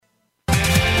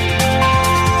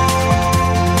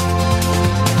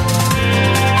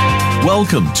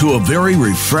Welcome to a very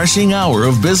refreshing hour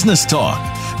of business talk.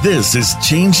 This is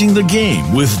Changing the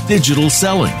Game with Digital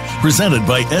Selling, presented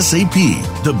by SAP,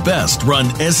 the best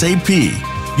run SAP.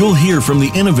 You'll hear from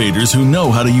the innovators who know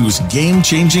how to use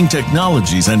game-changing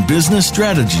technologies and business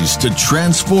strategies to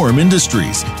transform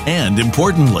industries. And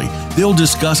importantly, they'll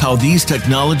discuss how these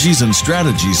technologies and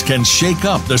strategies can shake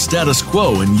up the status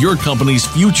quo in your company's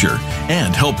future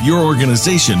and help your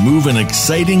organization move in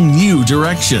exciting new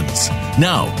directions.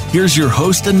 Now, here's your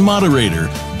host and moderator,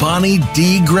 Bonnie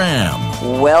D. Graham.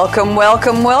 Welcome,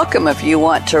 welcome, welcome. If you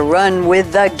want to run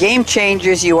with the Game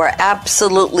Changers, you are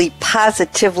absolutely,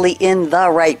 positively in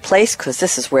the right place, because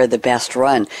this is where the best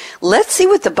run. Let's see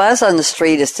what the buzz on the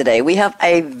street is today. We have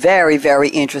a very, very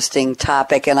interesting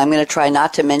topic, and I'm going to try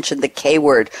not to mention the K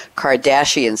word,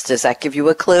 Kardashians. Does that give you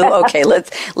a clue? Okay,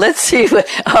 let's see.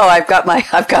 I've got my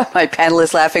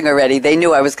panelists laughing already. They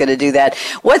knew I was going to do that.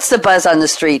 What's the buzz on the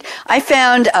street? I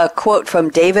found a quote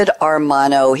from David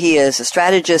Armano. He is a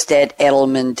strategist at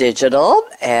Edelman Digital,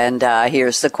 and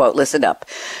here's the quote. Listen up.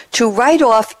 To write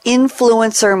off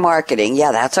influencer marketing,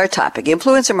 yeah, that's our topic.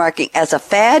 Influencer marketing as a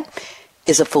fad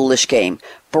is a foolish game.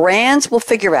 Brands will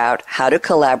figure out how to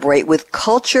collaborate with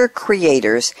culture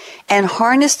creators and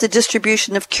harness the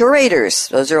distribution of curators.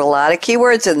 Those are a lot of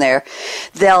keywords in there.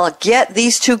 They'll get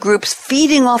these two groups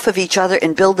feeding off of each other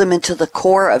and build them into the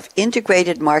core of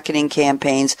integrated marketing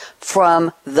campaigns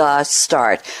from the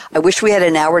start. I wish we had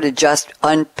an hour to just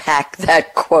unpack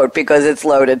that quote because it's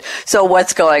loaded. So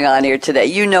what's going on here today?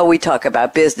 You know we talk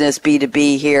about business,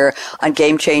 B2B here on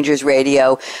Game Changers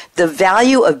Radio. The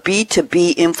value of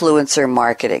B2B influencer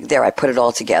marketing, there I put it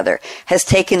all together, has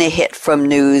taken a hit from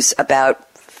news about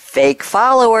fake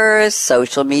followers,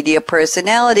 social media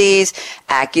personalities,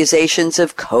 accusations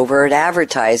of covert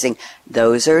advertising.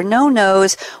 Those are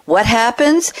no-nos. What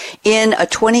happens? In a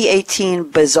 2018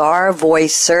 Bazaar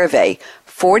Voice survey,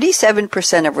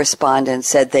 47% of respondents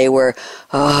said they were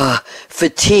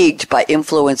fatigued by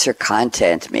influencer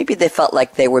content. Maybe they felt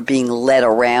like they were being led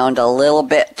around a little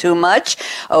bit too much.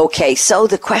 Okay, so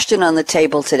the question on the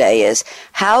table today is,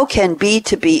 how can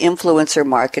B2B influencer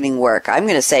marketing work? I'm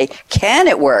going to say, can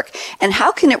it work? And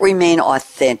how can it remain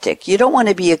authentic? You don't want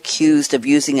to be accused of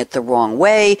using it the wrong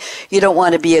way. You don't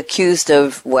want to be accused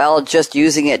of, just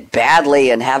using it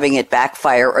badly and having it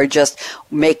backfire or just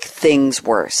make things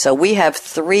worse. So we have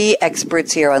 3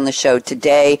 experts here on the show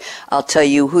today. I'll tell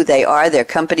you who they are, their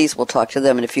companies. We'll talk to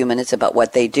them in a few minutes about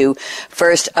what they do.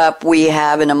 First up, we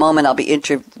have, in a moment, I'll be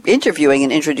interviewing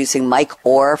and introducing Mike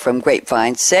Orr from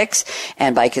Grapevine 6.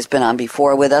 And Mike has been on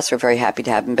before with us. We're very happy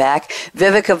to have him back.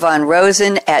 Vivica von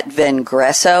Rosen at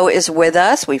Vengresso is with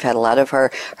us. We've had a lot of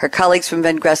her colleagues from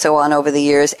Vengresso on over the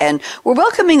years. And we're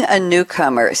welcoming a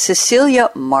newcomer, Cecilia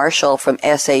Marshall from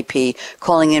SAP,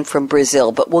 calling in from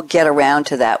Brazil. But we'll get around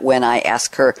to that when I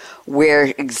ask her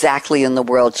where exactly in the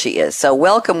world she is. So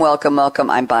welcome, welcome, welcome.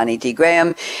 I'm Bonnie D.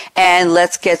 Graham, and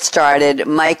let's get started.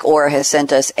 Mike Orr has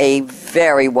sent us a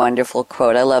very wonderful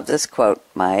quote. I love this quote,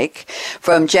 Mike,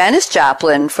 from Janis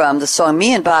Joplin from the song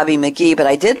Me and Bobby McGee. But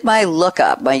I did my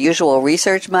lookup, my usual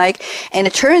research, Mike, and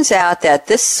it turns out that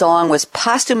this song was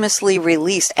posthumously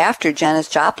released after Janis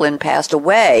Joplin passed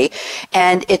away,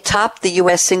 and it topped the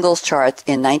U.S. singles charts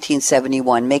in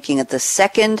 1971, making it the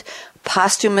second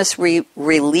posthumous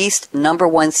released number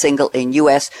 1 single in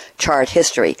U.S. chart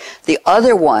history. The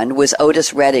other one was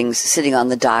Otis Redding's Sitting on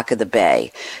the Dock of the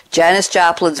Bay. Janis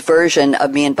Joplin's version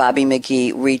of Me and Bobby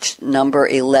McGee reached number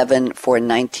 11 for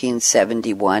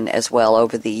 1971 as well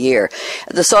over the year.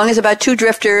 The song is about 2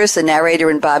 drifters, the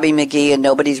narrator and Bobby McGee, and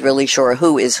nobody's really sure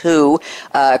who is who.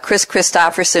 Chris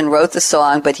Christopherson wrote the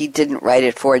song, but he didn't write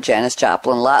it for Janis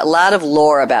Joplin. A lot of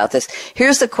lore about this.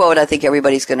 Here's the quote. I think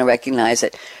everybody's going to recognize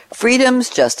it. Freedom's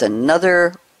just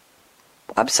another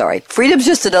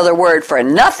word for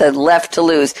nothing left to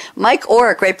lose. Mike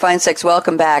Orr, Grapevine 6,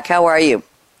 welcome back. How are you?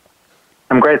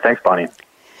 I'm great. Thanks, Bonnie.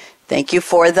 Thank you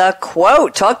for the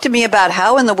quote. Talk to me about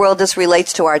how in the world this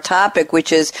relates to our topic,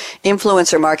 which is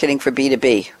influencer marketing for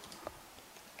B2B.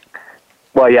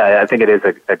 Well, yeah, I think it is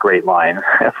a great line,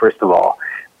 first of all.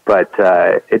 But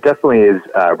it definitely is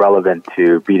relevant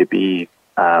to B2B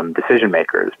decision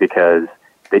makers because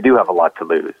they do have a lot to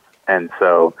lose. And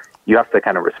so you have to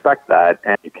kind of respect that,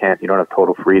 and you don't have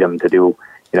total freedom to do,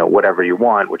 whatever you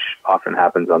want, which often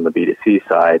happens on the B2C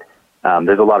side.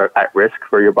 There's a lot of at risk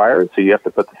for your buyers, so you have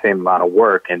to put the same amount of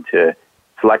work into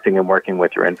selecting and working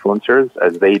with your influencers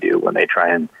as they do when they try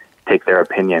and take their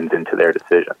opinions into their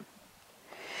decision.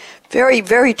 Very,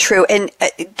 very true. And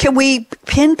can we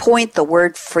pinpoint the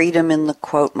word freedom in the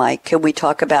quote, Mike? Can we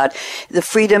talk about the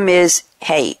freedom is,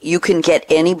 hey, you can get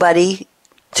anybody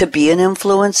to be an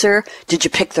influencer? Did you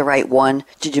pick the right one?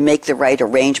 Did you make the right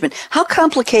arrangement? How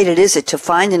complicated is it to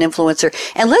find an influencer?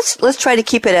 And let's try to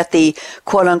keep it at the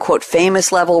quote unquote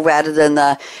famous level rather than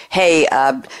the, hey,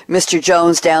 Mr.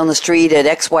 Jones down the street at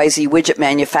XYZ Widget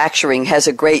Manufacturing has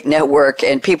a great network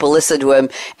and people listen to him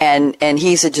and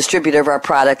he's a distributor of our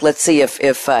product. Let's see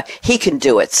if he can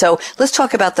do it. So let's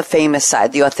talk about the famous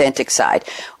side, the authentic side.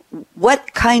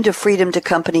 What kind of freedom do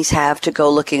companies have to go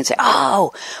looking and say,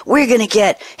 oh, we're going to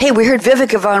get, hey, we heard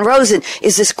Viveka von Rosen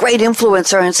is this great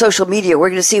influencer on social media. We're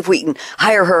going to see if we can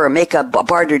hire her or make a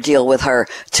barter deal with her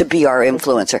to be our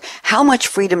influencer. How much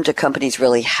freedom do companies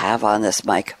really have on this,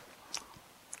 Mike?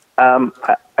 I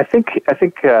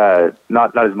think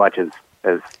not as much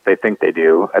as they think they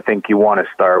do. I think you want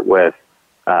to start with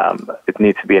it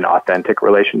needs to be an authentic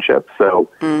relationship. So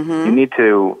you need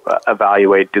to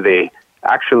evaluate, do they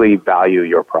actually value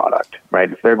your product,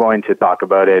 right? If they're going to talk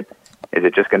about it, is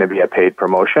it just going to be a paid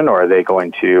promotion, or are they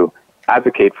going to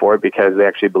advocate for it because they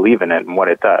actually believe in it and what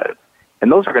it does?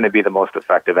 And those are going to be the most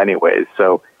effective anyways.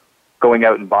 So going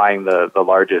out and buying the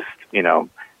largest,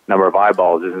 number of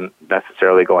eyeballs isn't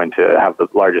necessarily going to have the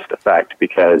largest effect,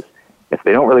 because if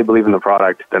they don't really believe in the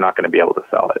product, they're not going to be able to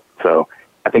sell it. So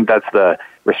I think that's the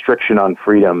restriction on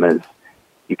freedom, is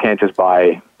you can't just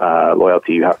buy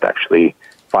loyalty. You have to actually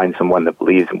find someone that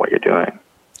believes in what you're doing.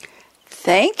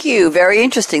 Thank you. Very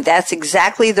interesting. That's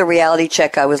exactly the reality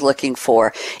check I was looking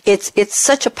for. It's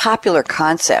such a popular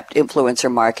concept,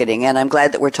 influencer marketing, and I'm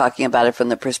glad that we're talking about it from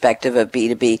the perspective of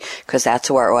B2B, because that's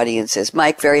who our audience is.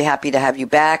 Mike, very happy to have you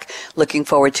back. Looking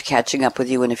forward to catching up with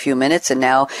you in a few minutes. And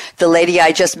now the lady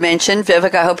I just mentioned,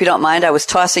 Viveka, I hope you don't mind. I was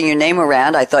tossing your name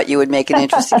around. I thought you would make an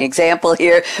interesting example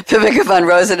here. Viveka von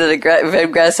Rosen at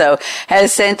Vengresso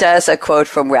has sent us a quote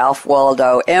from Ralph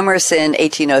Waldo Emerson,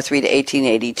 1803 to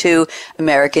 1882.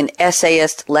 American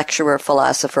essayist, lecturer,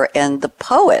 philosopher, and the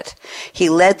poet. He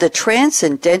led the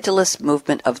transcendentalist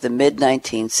movement of the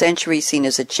mid-19th century, seen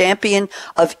as a champion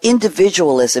of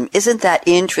individualism. Isn't that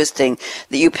interesting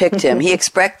that you picked him? He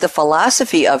expressed the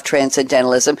philosophy of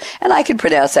transcendentalism, and I can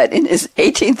pronounce that, in his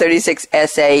 1836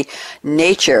 essay,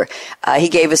 Nature. He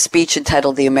gave a speech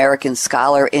entitled The American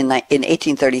Scholar in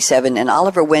 1837, and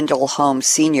Oliver Wendell Holmes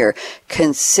Sr.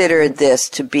 considered this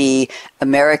to be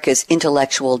America's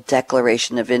intellectual declaration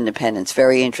of independence.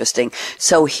 Very interesting.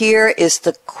 So here is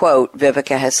the quote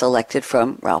Viveka has selected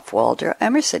from Ralph Waldo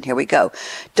Emerson. Here we go.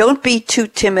 Don't be too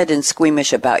timid and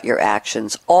squeamish about your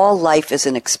actions. All life is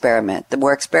an experiment. The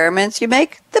more experiments you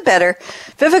make, the better.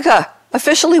 Viveka,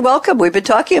 officially welcome. We've been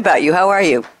talking about you. How are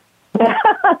you?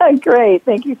 Great.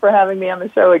 Thank you for having me on the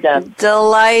show again.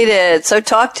 Delighted. So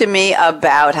talk to me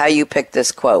about how you picked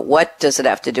this quote. What does it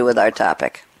have to do with our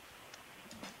topic?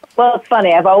 Well, it's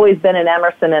funny. I've always been an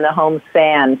Emerson and a Holmes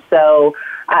fan. So,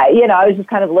 I was just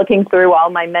kind of looking through all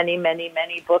my many, many,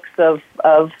 many books of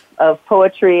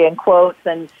poetry and quotes.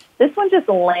 And this one just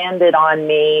landed on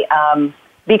me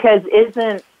because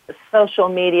isn't social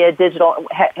media, digital,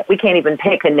 we can't even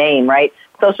pick a name, right?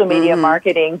 Social media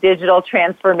marketing, digital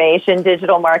transformation,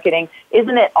 digital marketing,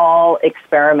 isn't it all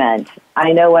experiment?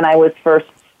 I know when I was first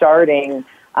starting,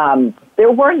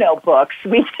 there were no books.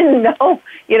 We didn't know,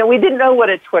 we didn't know what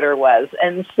a Twitter was.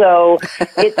 And so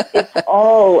it's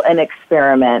all an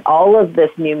experiment. All of this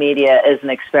new media is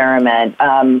an experiment.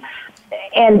 And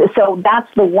so that's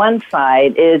the one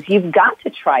side, is you've got to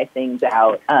try things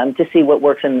out to see what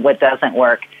works and what doesn't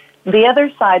work. The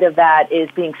other side of that is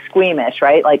being squeamish,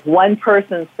 right? Like one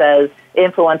person says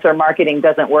influencer marketing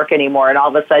doesn't work anymore, and all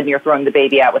of a sudden you're throwing the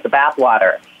baby out with the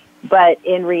bathwater. But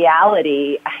in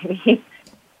reality,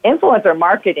 influencer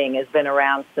marketing has been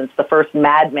around since the first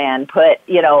madman put,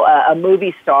 a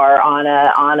movie star in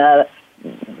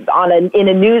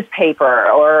a newspaper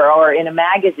or in a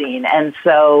magazine. And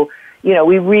so,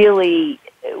 we really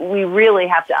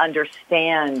have to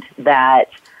understand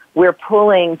that we're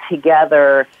pulling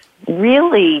together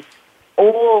really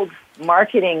old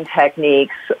marketing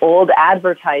techniques, old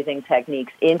advertising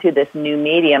techniques into this new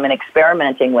medium and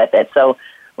experimenting with it. So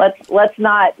let's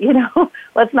not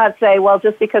say, well,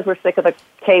 just because we're sick of the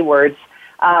K words,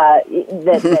 that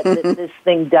this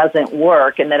thing doesn't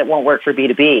work and that it won't work for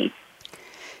B2B.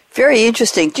 Very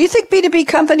interesting. Do you think B2B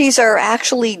companies are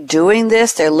actually doing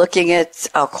this? They're looking at,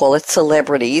 I'll call it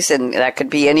celebrities, and that could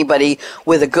be anybody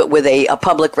with a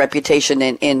public reputation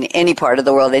in any part of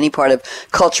the world, any part of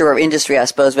culture or industry, I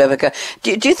suppose, Viveka.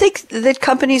 Do you think that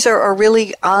companies are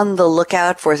really on the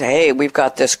lookout for, hey, we've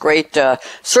got this great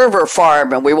server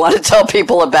farm and we want to tell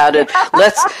people about it.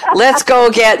 Let's go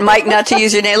get, Mike, not to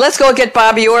use your name, let's go get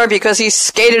Bobby Orr because he's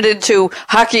skated into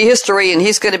hockey history and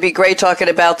he's going to be great talking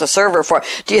about the server farm.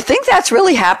 Do you you think that's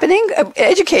really happening?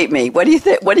 Educate me. What do you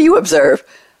think? What do you observe?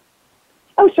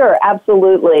 Oh, sure,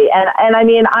 absolutely. And I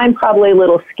mean, I'm probably a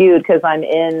little skewed because I'm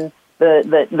in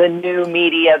the new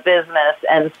media business,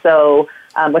 and so,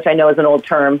 which I know is an old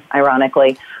term,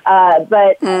 ironically.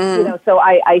 But, so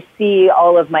I see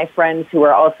all of my friends who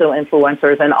are also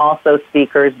influencers and also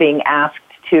speakers being asked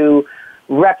to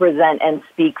represent and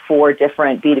speak for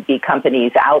different B2B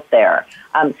companies out there.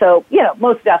 So,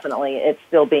 most definitely it's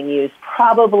still being used,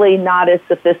 probably not as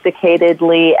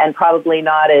sophisticatedly and probably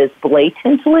not as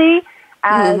blatantly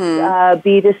as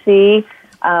B2C.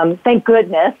 Thank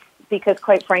goodness, because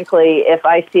quite frankly, if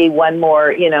I see one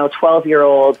more,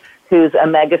 12-year-old who's a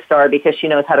megastar because she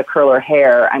knows how to curl her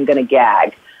hair, I'm going to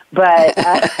gag. But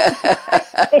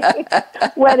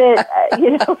when it,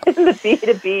 in the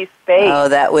B2B space. Oh,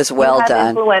 that was well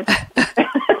done. That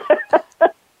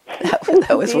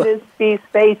was B2B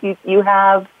space. You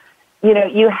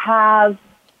have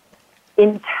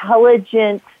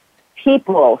intelligent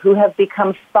people who have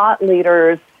become thought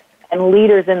leaders and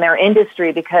leaders in their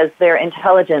industry because they're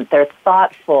intelligent, they're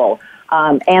thoughtful,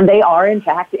 and they are, in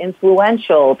fact,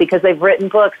 influential because they've written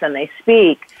books and they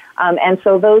speak. And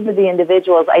so those are the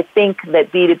individuals I think that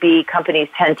B2B companies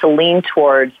tend to lean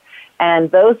towards.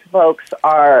 And those folks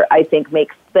I think,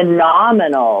 make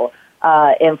phenomenal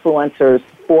influencers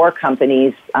for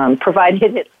companies,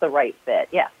 provided it's the right fit.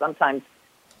 Yeah, sometimes,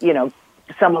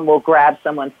 someone will grab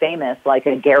someone famous like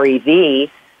a Gary Vee,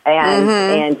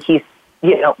 and he's,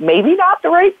 maybe not the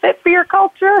right fit for your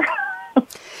culture.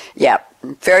 Yeah,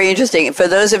 very interesting. For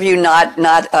those of you not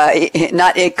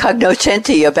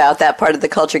cognoscenti about that part of the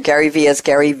culture, Gary Vee is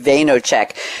Gary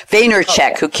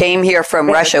Vaynerchuk, who came here from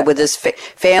Russia with his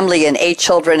family and 8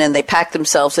 children, and they packed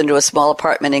themselves into a small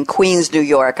apartment in Queens, New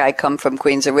York. I come from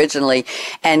Queens originally.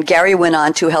 And Gary went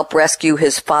on to help rescue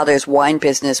his father's wine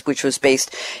business, which was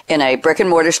based in a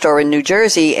brick-and-mortar store in New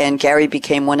Jersey, and Gary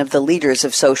became one of the leaders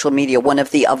of social media, one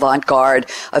of the avant-garde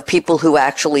of people who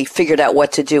actually figured out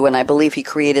what to do, and I believe he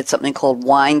created something called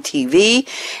Wine TV,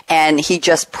 and he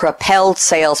just propelled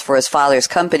sales for his father's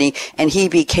company, and he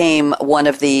became one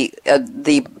of the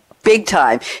big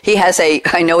time.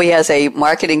 I know he has a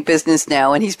marketing business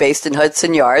now, and he's based in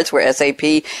Hudson Yards, where SAP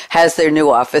has their new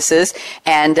offices.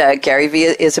 And Gary Vee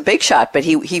is a big shot, but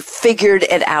he figured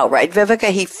it out, right, Viveka?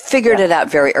 He figured it out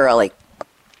very early.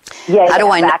 Yeah,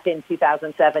 back in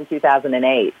 2007,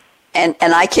 2008. And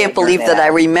I can't believe that I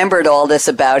remembered all this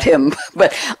about him,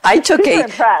 but I took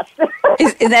impressed.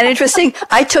 Isn't that interesting?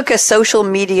 I took a social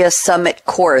media summit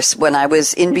course when I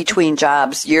was in between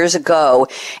jobs years ago,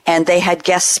 and they had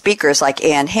guest speakers like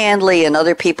Ann Handley and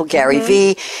other people, Gary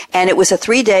Vee, and it was a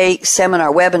 3-day seminar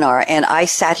webinar, and I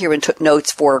sat here and took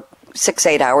notes for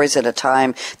 6-8 hours at a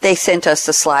time. They sent us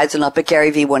the slides and all, but Gary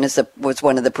Vee was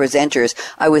one of the presenters.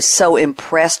 I was so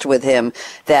impressed with him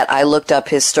that I looked up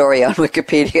his story on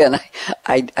Wikipedia,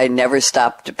 and I never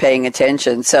stopped paying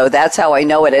attention. So that's how I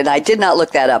know it. And I did not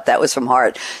look that up. That was from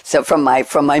heart. So from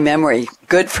my memory.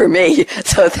 Good for me.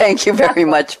 So thank you very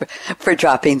much for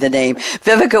dropping the name.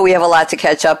 Viveka, we have a lot to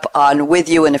catch up on with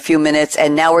you in a few minutes.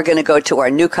 And now we're going to go to our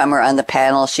newcomer on the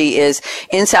panel. She is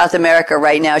in South America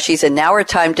right now. She's an hour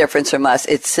time difference from us.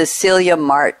 It's Cecilia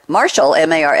Marshall,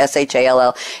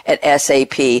 M-A-R-S-H-A-L-L, at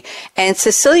SAP. And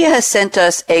Cecilia has sent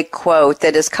us a quote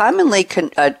that is commonly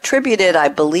attributed, I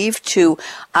believe, to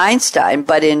Einstein,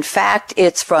 but in fact,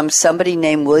 it's from somebody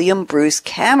named William Bruce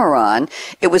Cameron.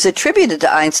 It was attributed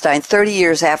to Einstein 30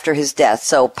 years after his death,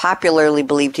 so popularly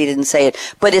believed he didn't say it,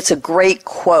 but it's a great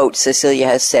quote Cecilia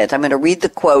has sent. I'm going to read the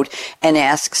quote and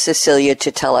ask Cecilia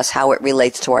to tell us how it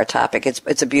relates to our topic.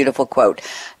 It's a beautiful quote.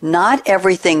 Not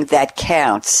everything that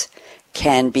counts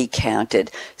can be counted.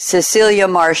 Cecilia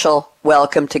Marshall,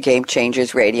 welcome to Game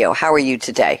Changers Radio. How are you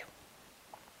today?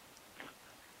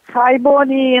 Hi,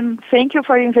 Bonnie, and thank you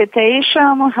for the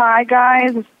invitation. Hi,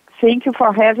 guys. Thank you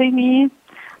for having me.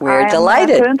 We're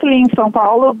delighted. I'm currently in São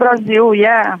Paulo, Brazil,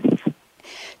 yeah.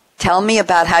 Tell me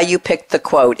about how you picked the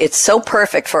quote. It's so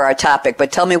perfect for our topic,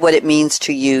 but tell me what it means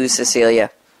to you,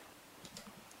 Cecilia.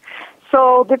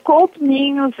 So the quote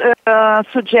means,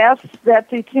 suggests that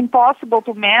it's impossible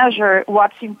to measure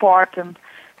what's important.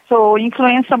 So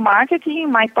influencer marketing,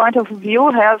 in my point of view,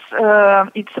 has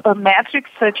its metrics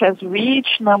such as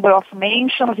reach, number of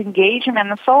mentions, engagement,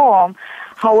 and so on.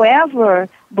 However,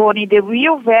 Bonnie, the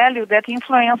real value that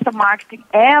influencer marketing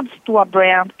adds to a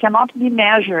brand cannot be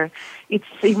measured. It's,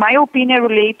 in my opinion,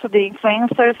 related to the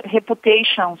influencers'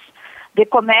 reputations, the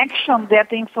connection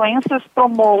that the influencers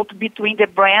promote between the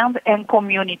brand and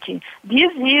community.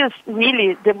 This is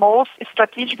really the most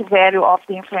strategic value of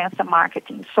the influencer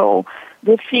marketing. So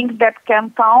the things that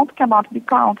can count cannot be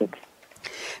counted.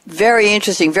 Very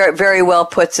interesting. Very, very well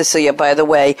put, Cecilia, by the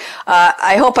way.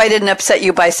 I hope I didn't upset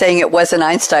you by saying it wasn't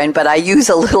Einstein, but I use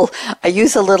a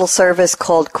little service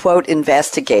called Quote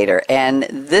Investigator. And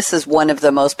this is one of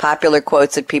the most popular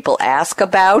quotes that people ask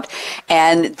about.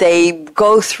 And they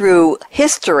go through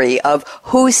history of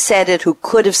who said it, who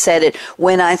could have said it,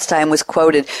 when Einstein was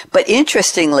quoted. But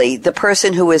interestingly, the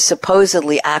person who was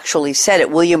supposedly actually said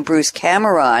it, William Bruce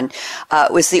Cameron,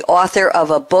 was the author of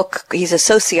a book. He's a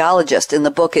sociologist, and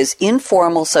the book is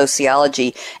Informal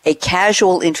Sociology, A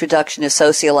Casual Introduction to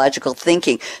Sociological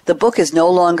Thinking. The book is no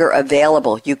longer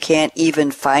available. You can't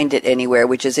even find it anywhere,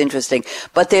 which is interesting.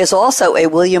 But there's also a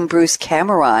William Bruce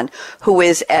Cameron, who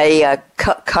is a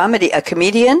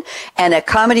comedian and a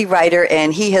comedy writer,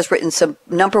 and he has written some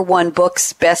 #1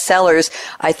 books, bestsellers.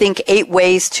 I think 8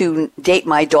 Ways to Date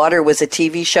My Daughter was a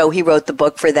TV show. He wrote the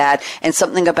book for that, and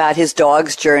something about his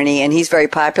dog's journey, and he's very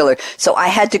popular. So I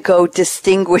had to go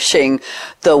distinguishing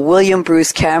the William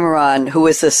Bruce Cameron, who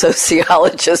was a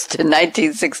sociologist in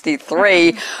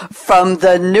 1963, from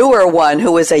the newer one,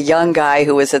 who was a young guy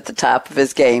who was at the top of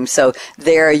his game. So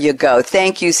there you go.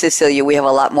 Thank you, Cecilia. We have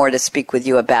a lot more to speak with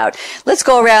you about. Let's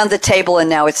go around the table, and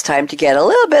now it's time to get a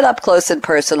little bit up close and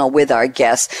personal with our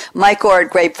guests. Mike Orr at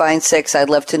Grapevine 6, I'd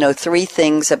love to know 3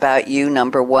 things about you.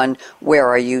 Number 1, where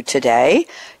are you today?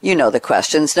 You know the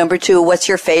questions. Number 2, what's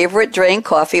your favorite drink,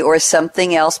 coffee or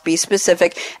something else? Be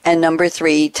specific. And number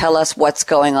 3, tell us what's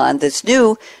going on that's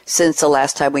new since the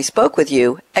last time we spoke with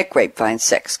you at Grapevine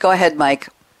 6. Go ahead, Mike.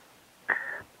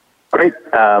 Great.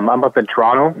 I'm up in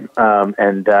Toronto,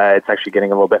 and it's actually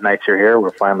getting a little bit nicer here. We're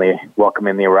finally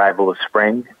welcoming the arrival of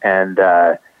spring, and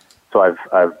so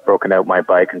I've broken out my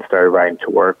bike and started riding to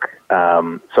work.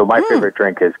 So my favorite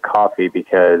drink is coffee,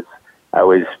 because I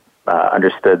always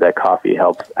understood that coffee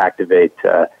helps activate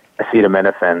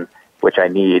acetaminophen, which I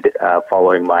need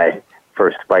following my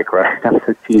first bike ride of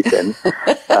the season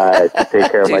to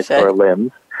take care of my sore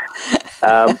limbs.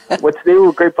 What's new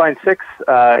with Grapevine 6?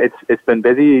 It's been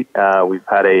busy. We've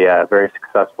had a very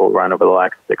successful run over the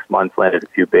last 6 months, landed a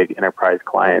few big enterprise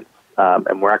clients,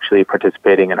 and we're actually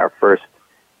participating in our first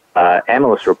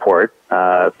analyst report,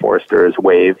 Forrester's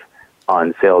Wave,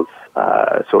 on sales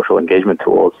social engagement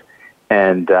tools.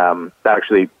 And that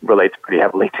actually relates pretty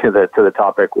heavily to the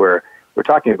topic we're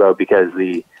talking about, because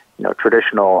the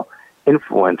traditional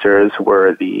influencers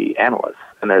were the analysts,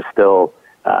 and there's still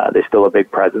a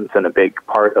big presence and a big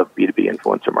part of B2B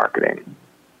influencer marketing.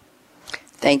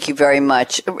 Thank you very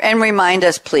much. And remind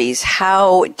us, please,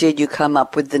 how did you come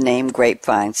up with the name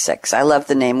Grapevine 6? I love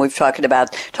the name. We've talked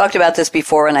about this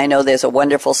before, and I know there's a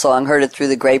wonderful song, Heard It Through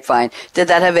the Grapevine. Did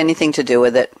that have anything to do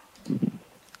with it?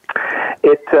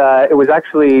 It was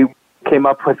actually came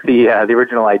up with the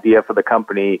original idea for the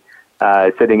company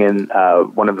sitting in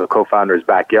one of the co-founders'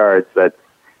 backyards that's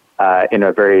in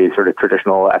a very sort of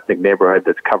traditional ethnic neighborhood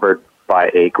that's covered by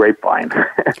a grapevine.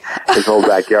 His whole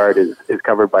backyard is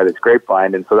covered by this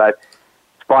grapevine, and so that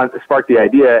sparked the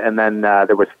idea. And then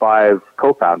there was 5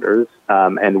 co-founders,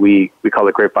 and we call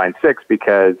it Grapevine 6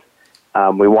 because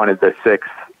we wanted the 6th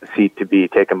seat to be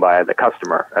taken by the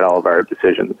customer at all of our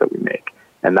decisions that we make.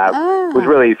 And that was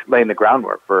really laying the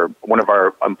groundwork for one of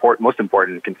our most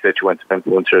important constituents of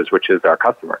influencers, which is our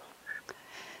customers.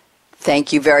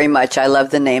 Thank you very much. I love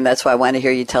the name. That's why I want to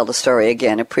hear you tell the story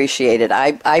again. Appreciate it.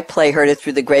 I play Heard It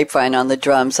Through the Grapevine on the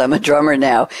drums. I'm a drummer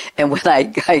now. And when I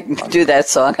do that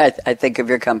song, I think of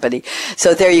your company.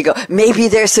 So there you go. Maybe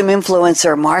there's some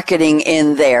influencer marketing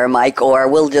in there, Mike, or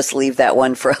we'll just leave that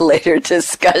one for a later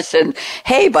discussion.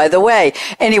 Hey, by the way,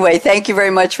 anyway, thank you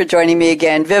very much for joining me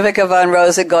again. Viveka Von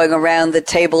Rosen going around the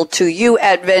table to you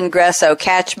at Vengresso.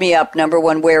 Catch me up. Number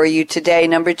 1, where are you today?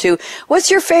 Number 2,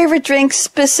 what's your favorite drink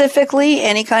specifically?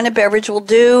 Any kind of beverage will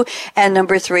do. And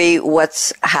number 3,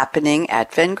 what's happening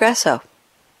at Vengresso?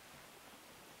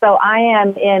 So I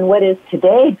am in what is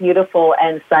today beautiful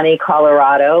and sunny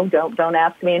Colorado. Don't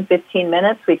ask me in 15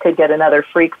 minutes. We could get another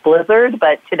freak blizzard,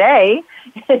 but today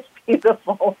it's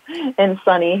beautiful and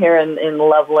sunny here in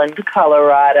Loveland,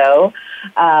 Colorado.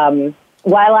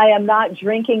 While I am not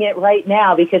drinking it right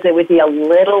now because it would be a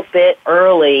little bit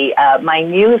early, my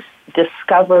new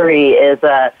discovery is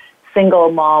a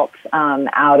single malt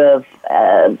out of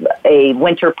a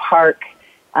Winter Park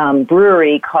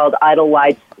brewery called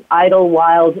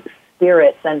Idlewild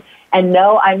Spirits. And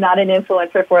no, I'm not an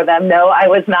influencer for them. No, I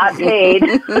was not paid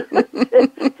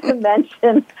to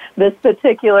mention this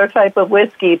particular type of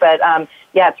whiskey. But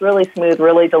yeah, it's really smooth,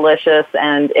 really delicious,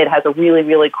 and it has a really,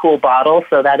 really cool bottle.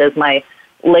 So that is my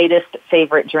latest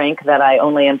favorite drink that I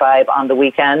only imbibe on the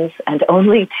weekends, and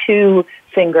only 2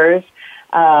 fingers.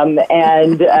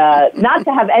 And not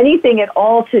to have anything at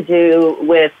all to do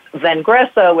with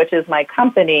Vengresso, which is my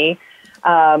company,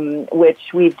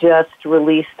 which we just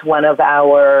released one of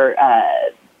our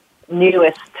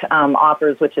newest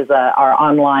offers, which is our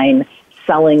online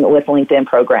selling with LinkedIn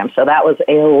program. So that was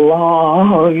a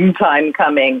long time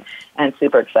coming, and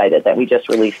super excited that we just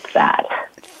released that.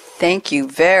 Thank you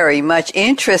very much.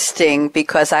 Interesting,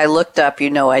 because I looked up,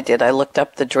 I looked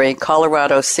up the drink,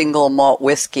 Colorado Single Malt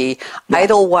Whiskey,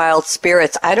 Idlewild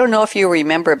Spirits. I don't know if you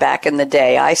remember back in the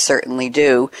day. I certainly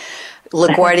do.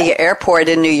 LaGuardia Airport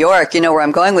in New York, you know where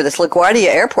I'm going with this. LaGuardia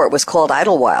Airport was called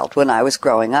Idlewild when I was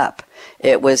growing up.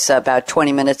 It was about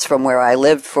 20 minutes from where I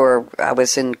lived I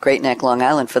was in Great Neck, Long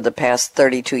Island for the past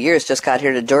 32 years, just got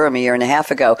here to Durham a year and a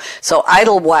half ago. So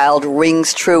Idlewild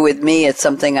rings true with me. It's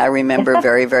something I remember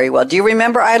very, very well. Do you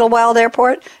remember Idlewild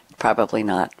Airport? Probably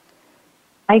not.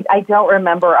 I don't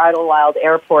remember Idlewild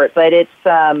Airport, but it's,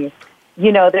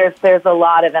 there's a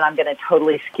lot of, and I'm going to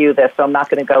totally skew this, so I'm not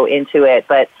going to go into it,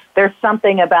 but there's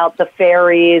something about the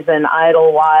ferries and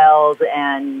Idlewild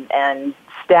and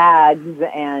stags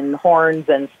and horns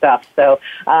and stuff. So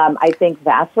I think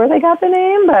that's where they got the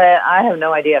name, but I have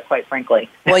no idea, quite frankly.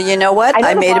 Well, you know what?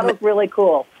 I know the bottle's really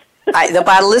cool. The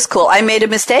bottle is cool. I made a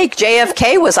mistake.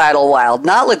 JFK was Idlewild,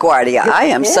 not LaGuardia. I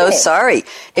am so sorry.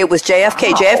 It was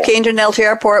JFK. Wow. JFK International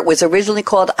Airport was originally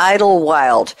called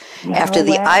Idlewild after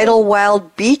the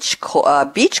Idlewild Beach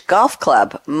Golf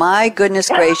Club. My goodness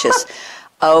gracious.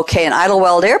 Okay, and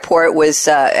Idlewild Airport was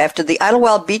after the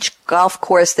Idlewild Beach Golf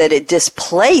Course that it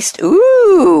displaced.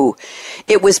 Ooh!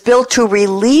 It was built to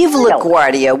relieve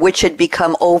LaGuardia, which had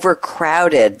become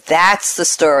overcrowded. That's the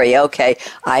story. Okay,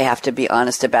 I have to be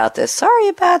honest about this. Sorry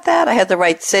about that. I had the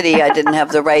right city. I didn't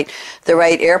have the right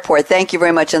airport. Thank you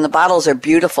very much. And the bottles are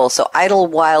beautiful. So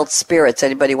Idlewild Spirits.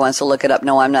 Anybody wants to look it up?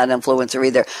 No, I'm not an influencer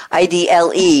either.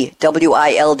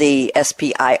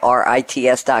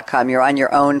 IDLEWILDSPIRITS.com. You're on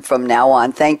your own from now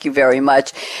on. Thank you very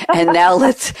much. And now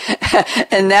let's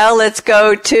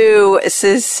go to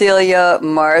Cecilia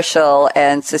Marshall.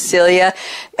 And Cecilia,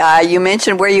 you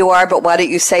mentioned where you are, but why don't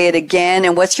you say it again?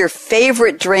 And what's your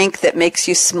favorite drink that makes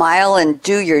you smile and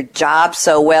do your job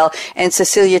so well? And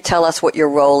Cecilia, tell us what your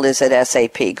role is at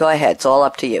SAP. Go ahead. It's all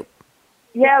up to you.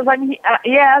 Yes, I'm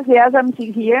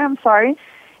here. I'm sorry.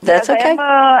 That's okay.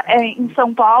 I'm in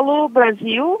São Paulo,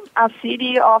 Brazil, a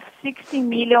city of 60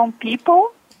 million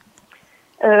people.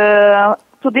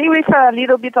 Today with a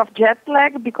little bit of jet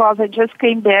lag because I just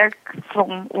came back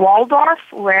from Waldorf,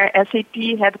 where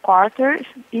SAP headquarters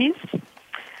is.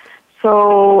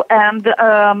 So, and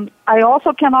I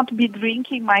also cannot be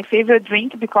drinking my favorite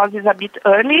drink because it's a bit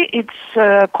early.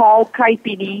 It's called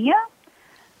caipirinha.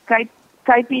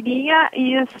 Caipirinha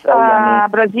is a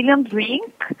Brazilian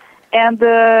drink, and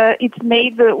it's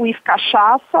made with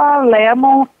cachaça,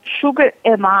 lemon, sugar,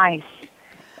 and ice.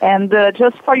 And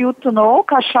just for you to know,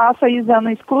 cachaça is an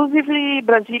exclusively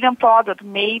Brazilian product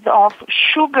made of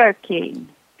sugar cane.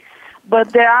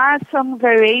 But there are some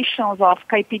variations of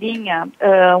caipirinha.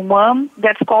 One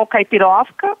that's called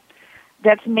caipirosca,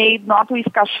 that's made not with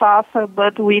cachaça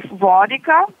but with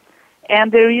vodka.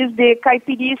 And there is the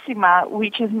caipirissima,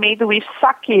 which is made with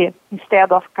sake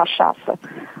instead of cachaça.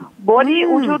 Bonnie,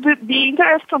 would you be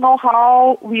interested to know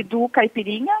how we do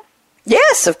caipirinha?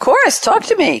 Yes, of course. Talk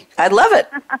to me. I'd love it.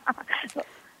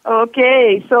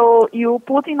 Okay, so you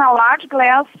put in a large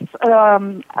glass,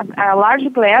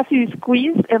 you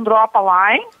squeeze and drop a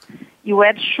lime. You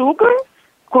add sugar,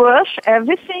 crush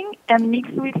everything, and mix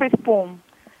with a spoon.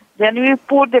 Then you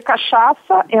put the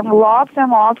cachaça and lots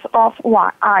of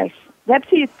ice.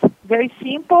 That's it. Very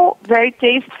simple, very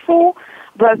tasteful.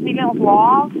 Brazilians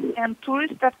love, and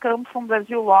tourists that come from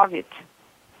Brazil love it.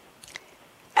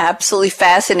 Absolutely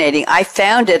fascinating. I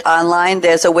found it online.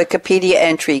 There's a Wikipedia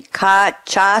entry.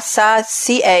 Cachaça,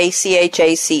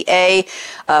 C-A-C-H-A-C-A.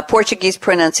 Portuguese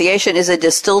pronunciation is a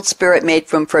distilled spirit made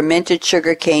from fermented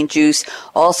sugarcane juice,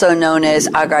 also known as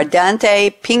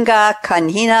aguardente, pinga,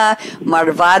 canina,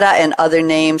 marvada, and other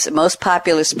names. Most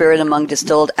popular spirit among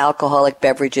distilled alcoholic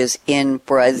beverages in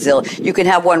Brazil. You can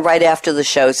have one right after the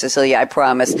show, Cecilia, I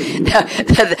promise.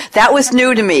 That was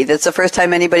new to me. That's the first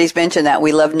time anybody's mentioned that.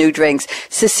 We love new drinks.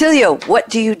 Cecilia, what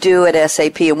do you do at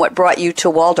SAP, and what brought you to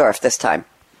Waldorf this time?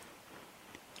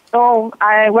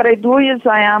 What I do is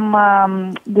I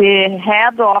am the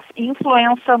head of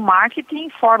influencer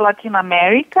marketing for Latin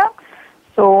America.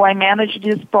 So I manage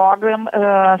this program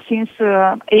since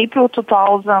April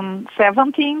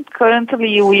 2017,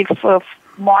 currently with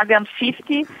more than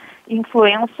 50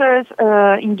 influencers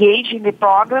engaged in the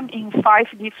program in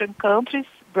 5 different countries: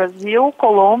 Brazil,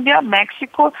 Colombia,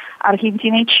 Mexico,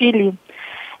 Argentina, and Chile.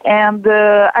 And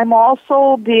I'm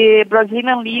also the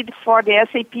Brazilian lead for the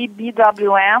SAP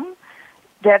BWM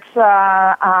That's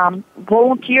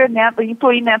volunteer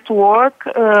employee network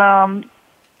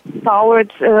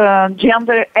towards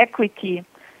gender equity.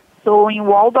 So in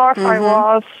Waldorf, I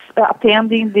was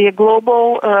attending the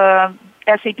global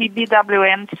SAP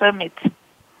BWN Summit.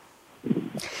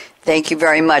 Thank you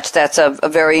very much. That's a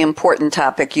very important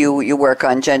topic. You work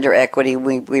on gender equity.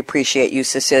 We appreciate you,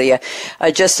 Cecilia.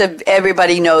 Just so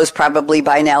everybody knows probably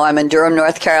by now, I'm in Durham,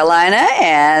 North Carolina,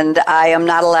 and I am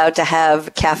not allowed to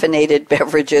have caffeinated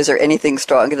beverages or anything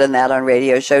stronger than that on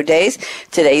radio show days.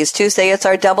 Today is Tuesday. It's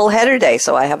our double header day,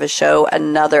 so I have a show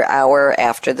another hour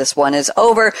after this one is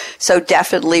over. So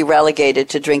definitely relegated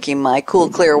to drinking my cool,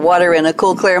 clear water in a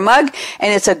cool, clear mug,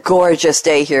 and it's a gorgeous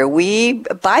day here. We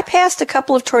bypassed a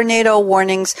couple of tornadoes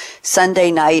warnings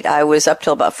Sunday night. I was up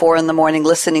till about 4 a.m.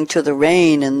 listening to the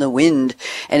rain and the wind,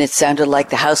 and it sounded like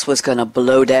the house was going to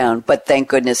blow down, but thank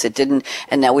goodness it didn't,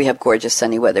 and now we have gorgeous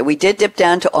sunny weather. We did dip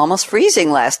down to almost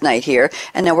freezing last night here,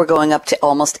 and now we're going up to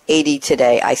almost 80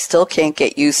 today. I still can't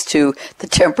get used to the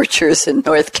temperatures in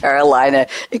North Carolina.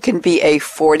 It can be a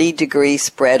 40-degree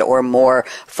spread or more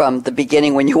from the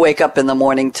beginning when you wake up in the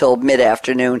morning till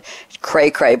mid-afternoon.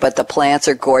 Cray, but the plants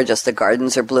are gorgeous. The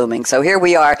gardens are blooming. So here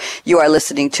we are. You are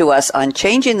listening to us on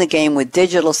Changing the Game with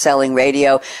Digital Selling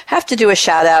Radio. Have to do a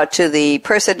shout out to the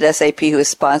person at SAP who has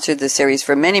sponsored the series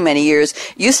for many, many years.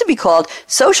 It used to be called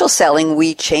Social Selling.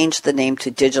 We changed the name to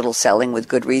Digital Selling with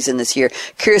good reason this year.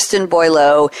 Kirsten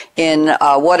Boileau in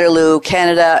Waterloo,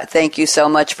 Canada. Thank you so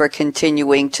much for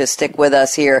continuing to stick with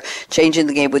us here. Changing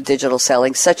the Game with Digital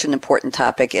Selling. Such an important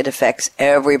topic. It affects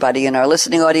everybody in our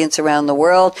listening audience around the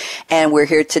world. And we're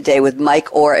here today with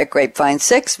Mike Orr at Grapevine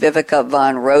 6, Vivica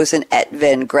von Rosen at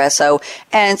Vengresso,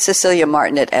 and Cecilia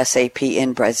Martin at SAP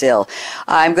in Brazil.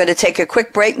 I'm going to take a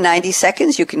quick break, 90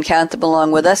 seconds. You can count them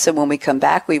along with us, and when we come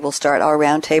back, we will start our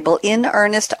roundtable in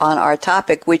earnest on our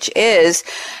topic, which is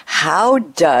how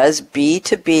does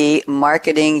B2B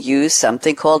marketing use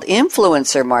something called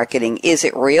influencer marketing? Is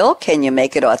it real? Can you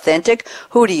make it authentic?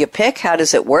 Who do you pick? How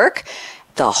does it work?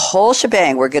 The whole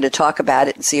shebang. We're going to talk about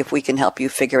it and see if we can help you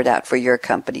figure it out for your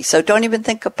company. So don't even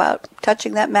think about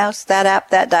touching that mouse, that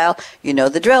app, that dial. You know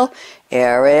the drill.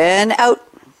 Aaron out.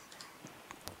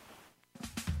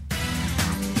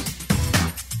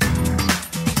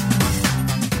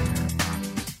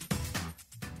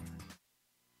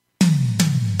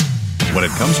 When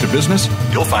it comes to business,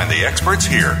 you'll find the experts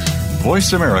here.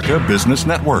 Voice America Business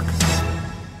Network.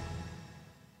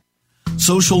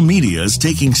 Social media is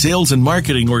taking sales and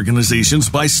marketing organizations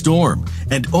by storm,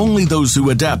 and only those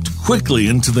who adapt quickly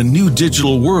into the new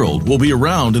digital world will be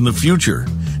around in the future.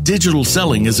 Digital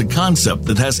selling is a concept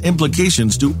that has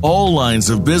implications to all lines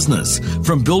of business,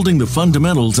 from building the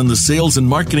fundamentals in the sales and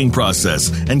marketing process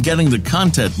and getting the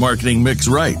content marketing mix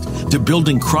right, to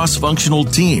building cross-functional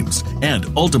teams, and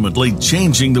ultimately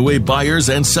changing the way buyers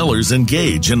and sellers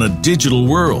engage in a digital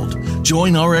world.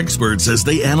 Join our experts as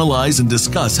they analyze and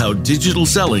discuss how digital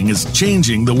selling is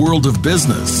changing the world of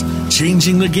business.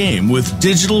 Changing the Game with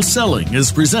Digital Selling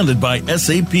is presented by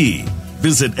SAP.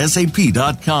 Visit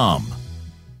sap.com.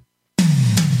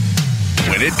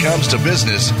 When it comes to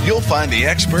business, you'll find the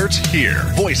experts here.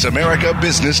 Voice America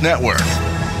Business Network.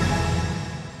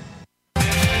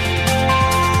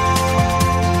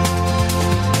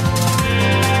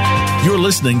 You're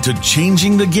listening to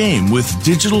Changing the Game with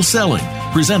Digital Selling,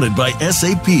 presented by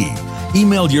SAP.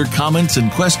 Email your comments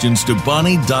and questions to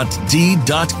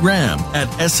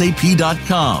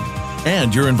bonnie.d.graham@sap.com.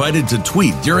 And you're invited to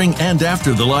tweet during and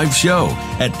after the live show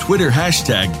at Twitter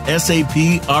 #SAPRADIO.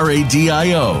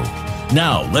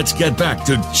 Now, let's get back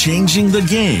to Changing the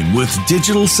Game with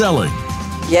Digital Selling.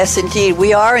 Yes, indeed.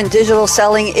 We are, and digital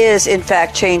selling is, in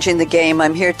fact, changing the game.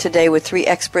 I'm here today with three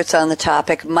experts on the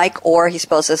topic. Mike Orr, he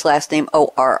spells his last name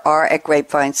O-R-R, at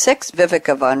Grapevine 6,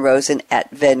 Vivica von Rosen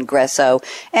at Vengresso,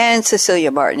 and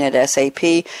Cecilia Martin at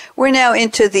SAP. We're now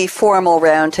into the formal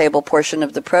roundtable portion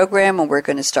of the program, and we're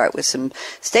going to start with some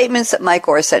statements that Mike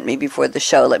Orr sent me before the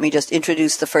show. Let me just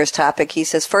introduce the first topic. He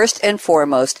says, first and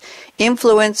foremost,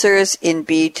 influencers in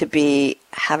B2B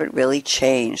haven't really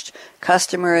changed.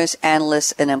 Customers,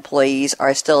 analysts, and employees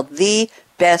are still the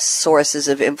best sources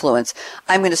of influence.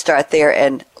 I'm going to start there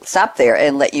and stop there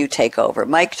and let you take over.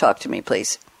 Mike, talk to me,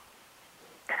 please.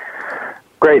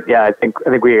 Great. Yeah, I think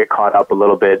we get caught up a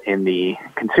little bit in the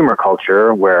consumer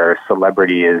culture where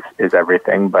celebrity is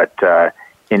everything, but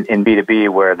in B2B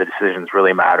where the decisions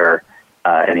really matter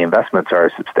and the investments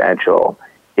are substantial,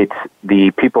 it's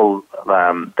the people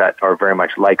that are very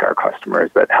much like our customers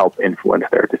that help influence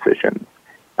their decisions.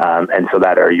 And so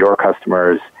that are your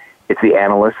customers. It's the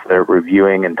analysts that are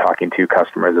reviewing and talking to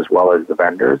customers as well as the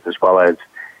vendors, as well as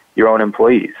your own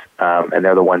employees, and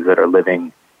they're the ones that are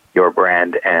living your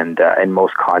brand and in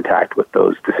most contact with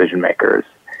those decision makers.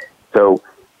 So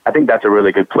I think that's a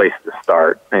really good place to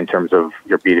start in terms of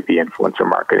your B2B influencer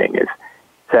marketing, is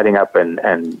setting up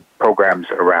and programs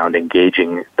around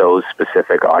engaging those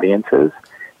specific audiences,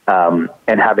 and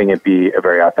having it be a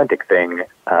very authentic thing,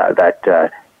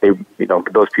 that they,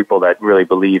 those people that really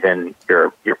believe in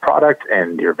your product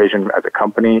and your vision as a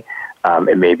company,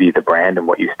 it may be the brand and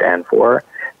what you stand for.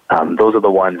 Those are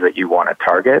the ones that you want to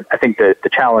target. I think that the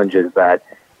challenge is that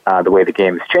the way the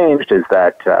game has changed is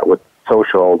that with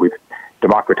social, we've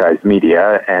democratized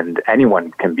media, and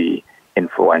anyone can be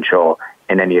influential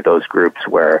in any of those groups,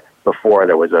 where before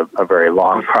there was a very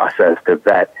long process to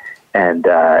vet and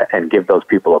give those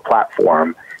people a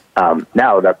platform.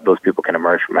 Now that those people can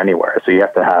emerge from anywhere. So you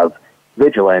have to have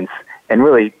vigilance, and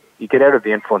really you get out of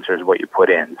the influencers what you put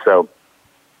in. So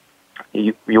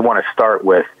you want to start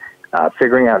with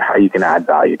figuring out how you can add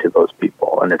value to those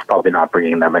people. And it's probably not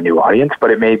bringing them a new audience, but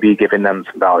it may be giving them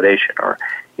some validation or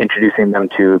introducing them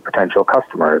to potential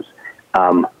customers,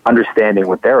 understanding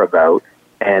what they're about,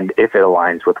 and if it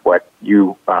aligns with what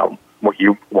you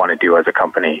want to do as a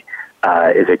company,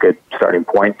 is a good starting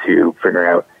point to figuring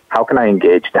out how can I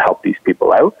engage to help these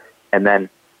people out, and then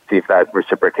see if that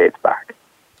reciprocates back.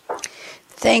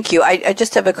 Thank you. I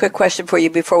just have a quick question for you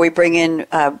before we bring in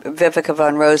Viveka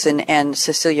von Rosen and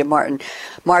Cecilia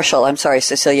Marshall. I'm sorry,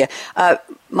 Cecilia.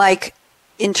 Mike,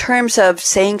 in terms of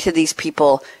saying to these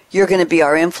people, you're going to be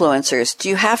our influencers, do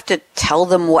you have to tell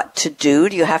them what to do?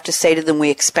 Do you have to say to them, we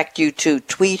expect you to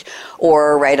tweet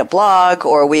or write a blog,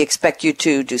 or we expect you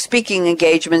to do speaking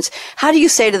engagements? How do you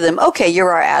say to them, okay,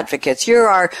 you're our advocates, you're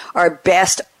our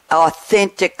best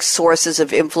authentic sources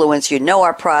of influence, you know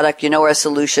our product, you know our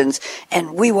solutions,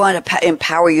 and we want to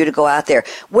empower you to go out there?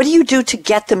 What do you do to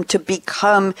get them to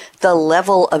become the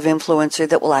level of influencer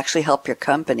that will actually help your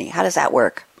company? How does that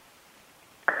work?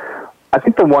 I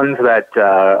think the ones that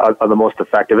are the most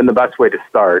effective, and the best way to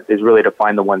start, is really to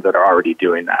find the ones that are already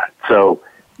doing that. So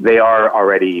they are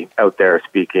already out there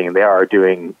speaking. They're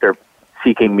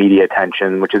seeking media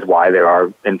attention, which is why there are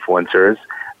influencers.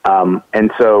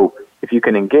 And so if you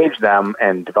can engage them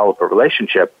and develop a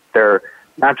relationship, they're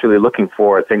naturally looking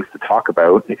for things to talk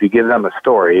about. If you give them a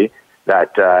story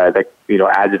that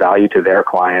adds value to their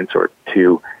clients or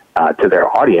to their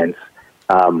audience,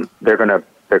 they're gonna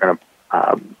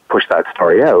push that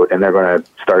story out, and they're going to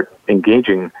start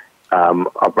engaging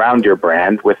around your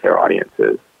brand with their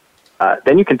audiences.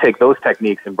 Then you can take those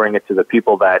techniques and bring it to the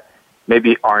people that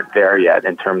maybe aren't there yet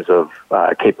in terms of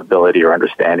capability or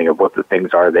understanding of what the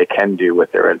things are they can do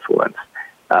with their influence,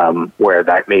 where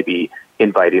that may be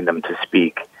inviting them to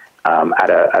speak at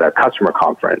a customer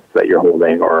conference that you're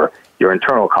holding, or your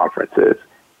internal conferences,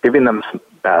 giving them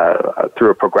through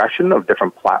a progression of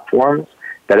different platforms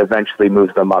that eventually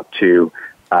moves them up to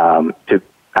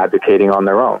advocating on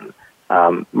their own.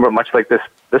 Much like this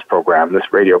program,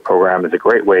 this radio program is a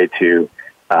great way to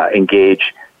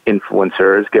engage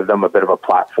influencers, give them a bit of a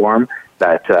platform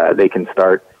that they can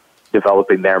start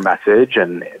developing their message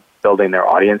and building their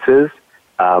audiences,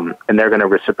 and they're going to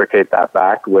reciprocate that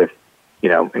back with,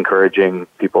 encouraging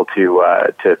people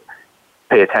to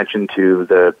pay attention to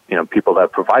the people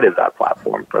that provided that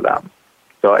platform for them.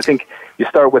 So I think you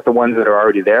start with the ones that are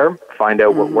already there, find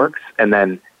out what works, and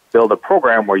then build a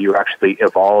program where you actually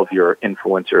evolve your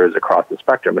influencers across the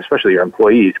spectrum, especially your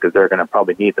employees, because they're going to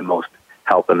probably need the most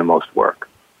help and the most work.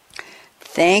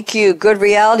 Thank you. Good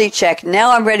reality check. Now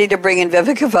I'm ready to bring in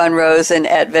Viveka von Rosen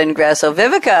at Vengreso.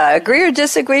 Viveka, agree or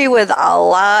disagree with a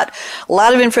lot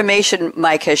of information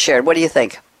Mike has shared? What do you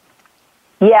think?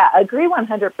 Yeah, agree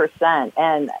 100%.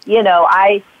 And,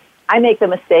 I make the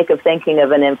mistake of thinking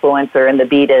of an influencer in the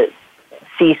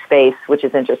B2C space, which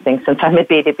is interesting since I'm at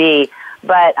B2B.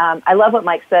 But I love what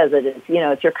Mike says.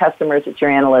 It's your customers, it's your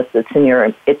analysts,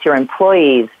 it's your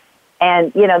employees.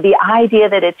 And, the idea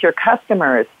that it's your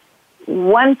customers,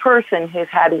 one person who's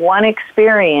had one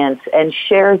experience and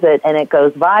shares it and it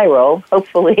goes viral,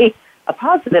 hopefully a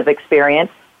positive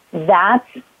experience, that's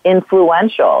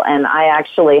influential. And I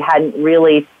actually hadn't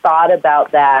really thought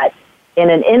about that in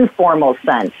an informal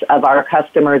sense of our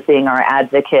customers being our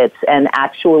advocates and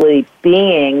actually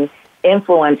being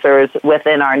influencers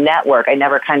within our network. I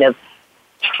never kind of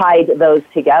tied those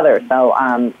together. So,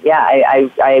 I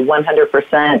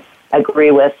 100%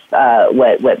 agree with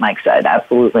what Mike said.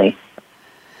 Absolutely.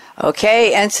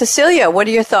 Okay. And Cecilia, what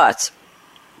are your thoughts?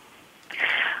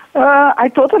 I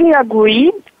totally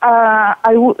agree. At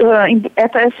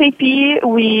SAP,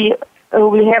 we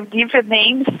have different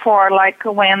names for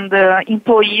when the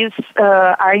employees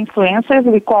are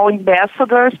influencers. We call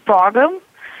ambassadors program.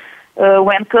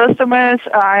 when customers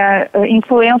are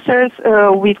influencers,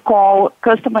 we call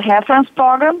customer reference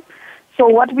program. So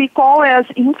what we call as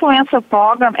influencer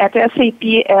program at SAP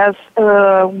as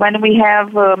when we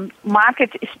have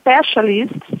market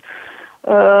specialists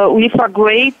with a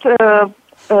great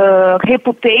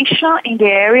reputation in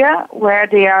the area where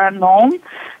they are known.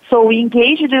 So we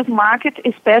engage these market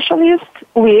specialists,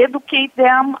 we educate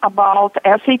them about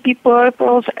SAP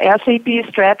purpose, SAP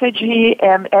strategy,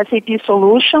 and SAP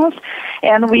solutions,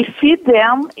 and we feed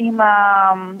them in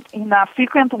a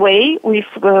frequent way with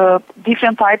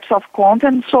different types of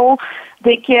content so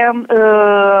they can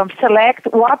select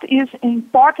what is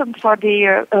important for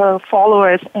their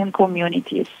followers and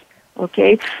communities.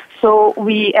 Okay, so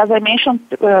we, as I mentioned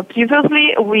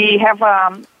previously, we have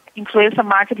influencer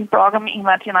marketing program in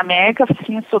Latin America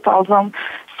since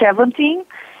 2017,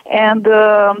 and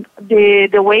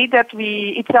the way that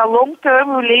it's a long-term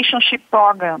relationship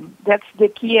program. That's the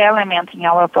key element in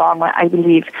our program, I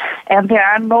believe. And there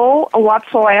are no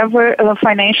whatsoever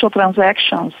financial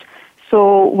transactions.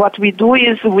 So what we do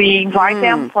is we invite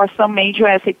them for some major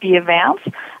SAP events.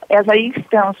 As an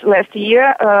instance, last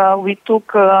year we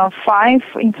took 5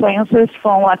 influencers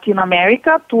from Latin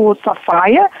America to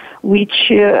Sapphire,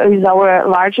 which is our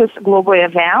largest global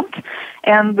event,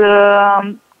 and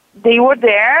they were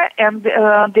there, and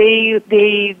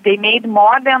they made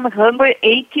more than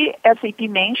 180 SAP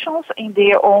mentions in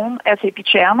their own SAP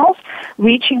channels,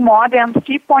 reaching more than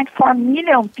 3.4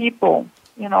 million people.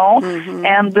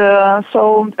 And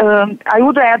so I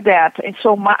would add that. And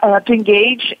so to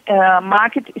engage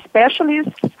market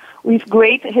specialists with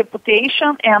great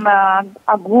reputation and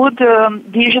a good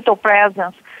digital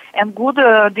presence. And good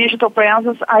digital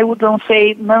presence, I wouldn't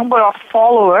say number of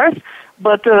followers,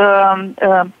 but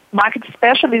market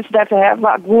specialists that have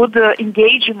a good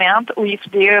engagement with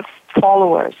their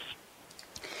followers.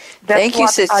 That's Thank you,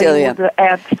 Cecilia. I would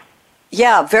add.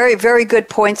 Yeah, very, very good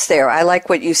points there. I like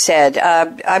what you said.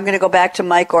 I'm going to go back to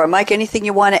Mike. Or Mike, anything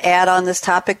you want to add on this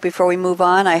topic before we move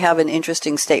on? I have an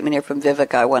interesting statement here from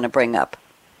Viveka I want to bring up.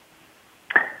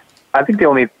 I think the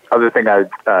only other thing I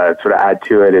would sort of add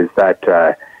to it is that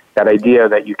that idea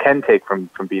that you can take from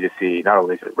B2C, not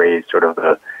only does it raise sort of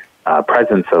the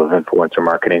presence of influencer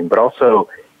marketing, but also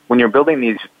when you're building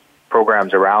these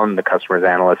programs around the customers,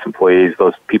 analysts, employees,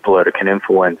 those people that can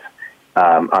influence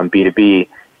on B2B,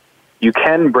 you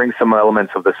can bring some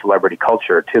elements of the celebrity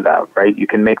culture to that, right? You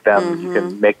can make them, you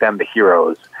can make them the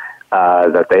heroes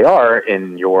that they are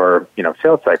in your,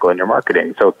 sales cycle and your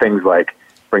marketing. So things like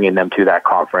bringing them to that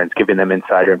conference, giving them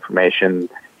insider information,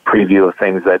 preview of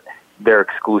things that they're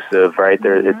exclusive, right?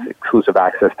 It's exclusive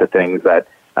access to things that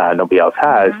nobody else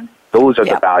has. Those are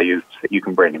the values that you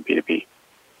can bring in B2B.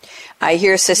 I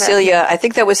hear Cecilia. I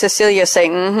think that was Cecilia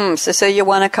saying, Cecilia,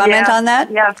 want to comment on that?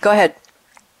 Yes. Go ahead.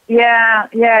 Yeah,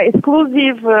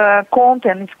 exclusive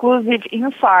content, exclusive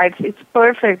insights, it's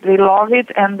perfect. They love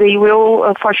it, and they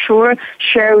will for sure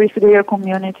share with their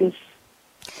communities.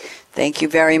 Thank you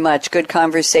very much. Good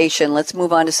conversation. Let's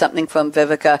move on to something from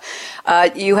Viveka.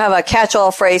 You have a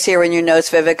catch-all phrase here in your notes,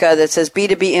 Viveka, that says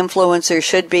B2B influencers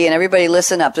should be, and everybody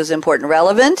listen up, this is important,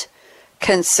 relevant,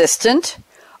 consistent,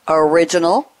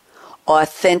 original,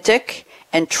 authentic,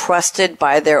 and trusted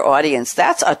by their audience.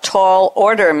 That's a tall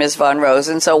order, Ms. Von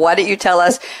Rosen. So why don't you tell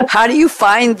us, how do you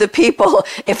find the people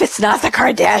if it's not the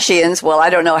Kardashians? Well, I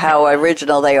don't know how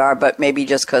original they are, but maybe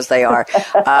just because they are.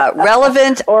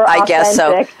 Relevant, or I authentic. guess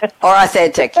so. Or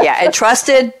authentic, yeah. And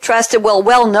trusted,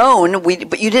 well-known.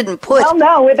 But you didn't put... Well,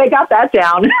 no, they got that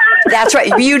down. That's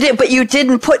right. You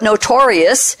didn't put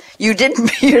notorious. You didn't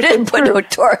put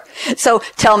notorious. So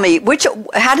tell me,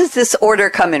 how does this order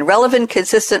come in? Relevant,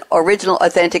 consistent, original,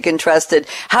 authentic, and trusted.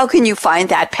 How can you find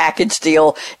that package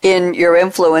deal in your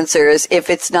influencers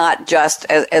if it's not just,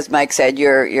 as Mike said,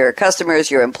 your customers,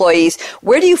 your employees?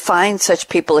 Where do you find such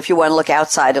people if you want to look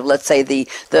outside of, let's say,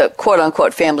 the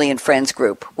quote-unquote family and friends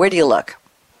group? Where do you look?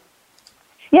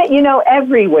 Yeah,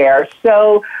 everywhere.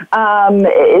 So,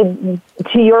 to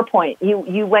your point,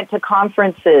 you went to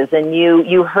conferences and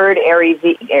you heard Gary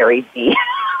V.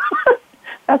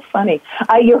 That's funny.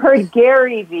 You heard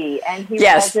Gary V. and he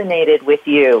resonated with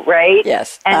you, right?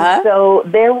 Yes. And so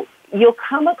you'll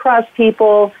come across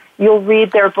people, you'll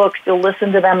read their books, you'll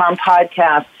listen to them on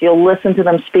podcasts, you'll listen to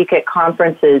them speak at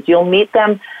conferences, you'll meet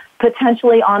them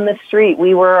potentially on the street.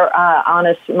 We were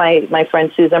my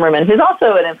friend Sue Zimmerman, who's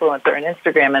also an influencer, an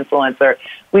Instagram influencer,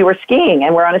 we were skiing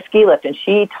and we're on a ski lift and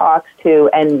she talks to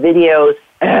and videos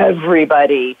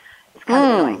everybody. It's kind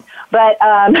of annoying. But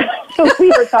we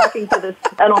were talking to this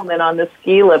gentleman on the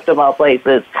ski lift of all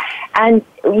places. And,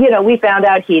 we found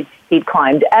out he'd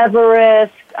climbed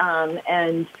Everest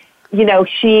and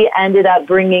she ended up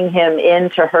bringing him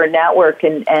into her network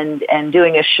and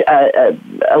doing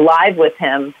a live with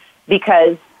him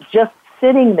because just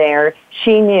sitting there,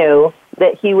 she knew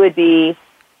that he would be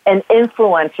an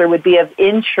influencer, would be of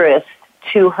interest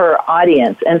to her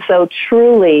audience. And so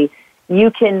truly,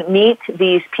 you can meet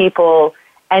these people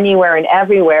anywhere and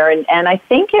everywhere. And I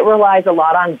think it relies a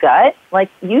lot on gut. Like,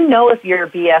 if your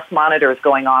BS monitor is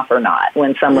going off or not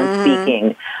when someone's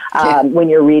speaking, when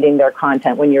you're reading their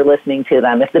content, when you're listening to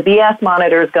them. If the BS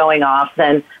monitor is going off,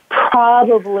 then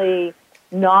probably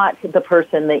not the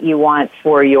person that you want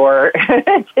for your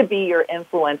to be your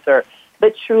influencer.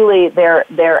 But truly,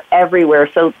 they're everywhere.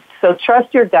 So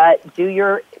trust your gut. Do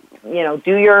your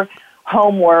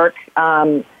homework.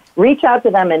 Reach out to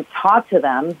them and talk to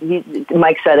them.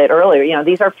 Mike said it earlier.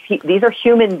 These are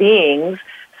human beings.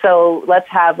 So let's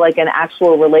have like an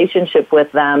actual relationship with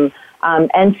them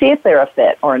and see if they're a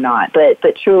fit or not. But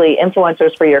truly,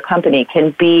 influencers for your company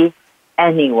can be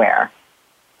anywhere.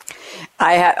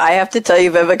 I have to tell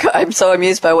you, Viveka, I'm so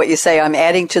amused by what you say. I'm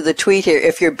adding to the tweet here.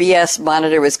 If your BS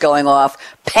monitor is going off,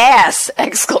 pass! !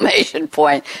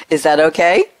 Is that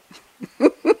okay?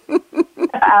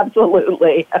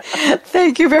 Absolutely.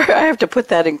 Thank you very much. I have to put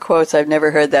that in quotes. I've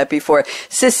never heard that before.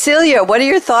 Cecilia, what are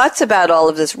your thoughts about all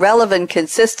of this? Relevant,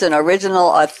 consistent, original,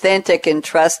 authentic, and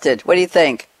trusted. What do you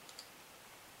think?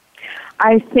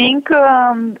 I think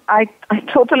I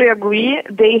totally agree.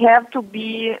 They have to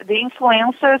be the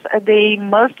influencers. They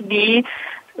must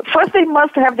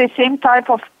have the same type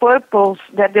of purpose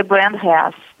that the brand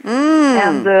has.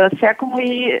 And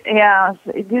secondly, yes,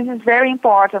 this is very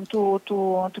important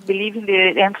to believe in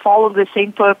and follow the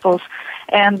same purpose.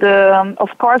 And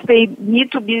of course, they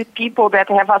need to be people that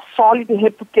have a solid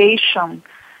reputation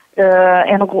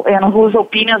and whose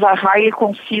opinions are highly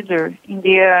considered in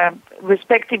their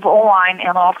respective online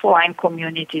and offline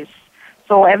communities.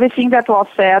 So everything that was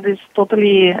said is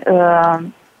totally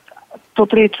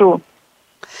true.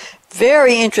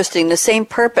 Very interesting. The same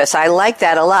purpose. I like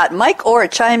that a lot. Mike Orr,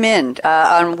 chime in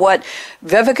on what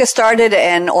Viveka started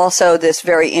and also this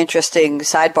very interesting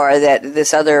sidebar that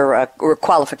this other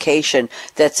qualification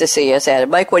that Cecilia has added.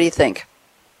 Mike, what do you think?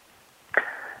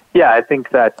 Yeah, I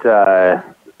think that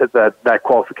that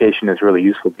qualification is really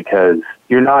useful because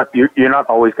you're not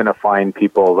always going to find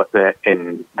people that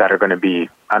are going to be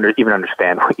even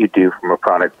understand what you do from a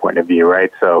product point of view,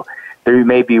 right? So you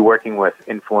may be working with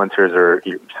influencers or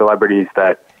celebrities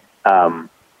that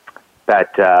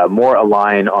more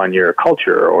align on your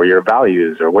culture or your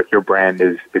values or what your brand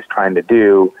is trying to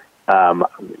do,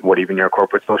 what even your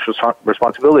corporate social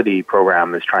responsibility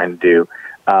program is trying to do,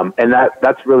 and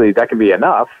that can be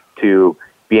enough to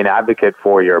be an advocate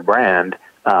for your brand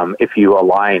if you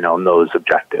align on those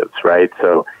objectives, right?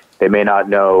 So they may not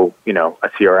know, a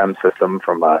CRM system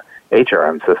from a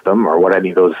HRM system or what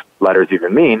any of those letters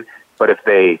even mean, but if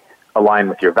they align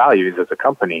with your values as a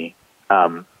company,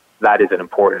 that is an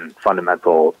important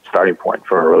fundamental starting point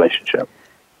for a relationship.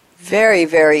 Very,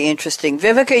 very interesting.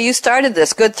 Viveka, you started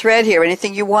this. Good thread here.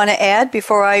 Anything you want to add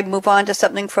before I move on to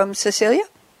something from Cecilia?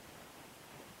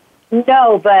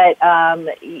 No, but I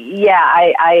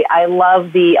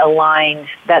love the aligned.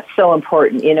 That's so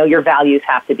important. Your values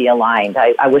have to be aligned.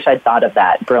 I wish I'd thought of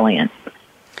that. Brilliant.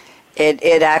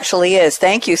 It actually is.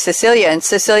 Thank you, Cecilia. And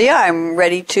Cecilia, I'm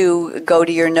ready to go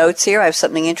to your notes here. I have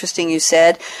something interesting you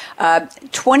said.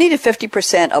 20 to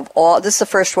 50% of all, this is the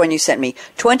first one you sent me,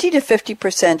 20 to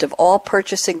 50% of all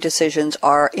purchasing decisions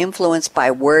are influenced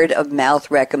by word of mouth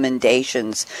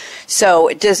recommendations. So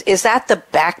is that the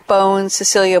backbone,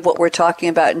 Cecilia, of what we're talking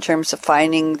about in terms of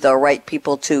finding the right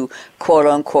people to quote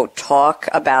unquote talk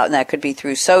about? And that could be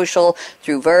through social,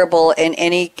 through verbal, and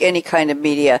any kind of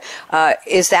media.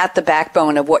 Is that the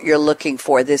backbone of what you're looking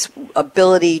for, this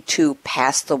ability to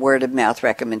pass the word of mouth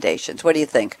recommendations? What do you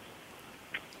think?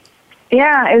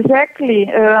 Yeah, exactly.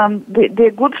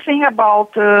 The good thing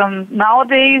about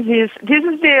nowadays is this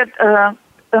is the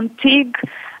antique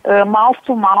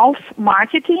mouth-to-mouth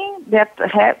marketing that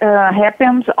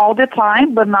happens all the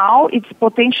time, but now it's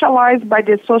potentialized by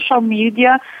the social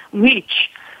media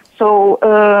reach. So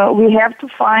we have to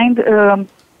find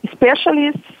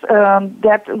specialists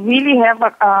that really have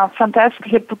a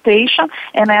fantastic reputation,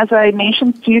 and as I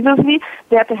mentioned previously,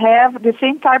 that have the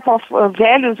same type of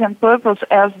values and purpose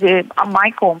as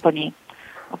my company.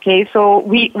 Okay, so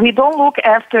we don't look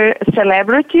after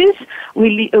celebrities.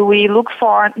 We look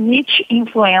for niche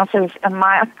influencers and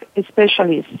market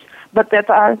specialists, but that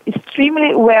are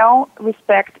extremely well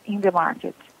respected in the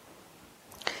market.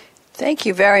 Thank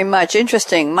you very much.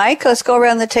 Interesting. Mike, let's go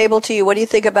around the table to you. What do you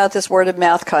think about this word of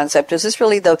mouth concept? Is this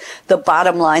really the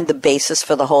bottom line, the basis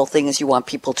for the whole thing is you want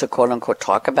people to quote unquote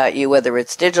talk about you, whether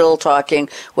it's digital talking,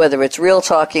 whether it's real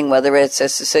talking, whether it's,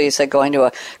 as Cecilia said, going to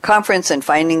a conference and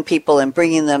finding people and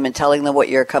bringing them and telling them what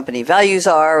your company values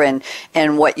are and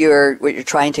what you're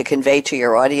trying to convey to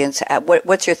your audience.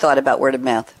 What's your thought about word of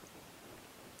mouth?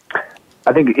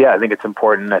 I think it's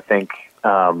important. I think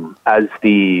as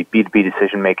the B2B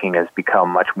decision-making has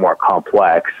become much more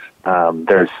complex,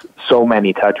 there's so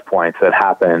many touch points that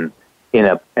happen in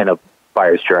a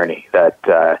buyer's journey that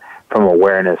from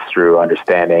awareness through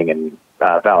understanding and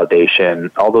validation,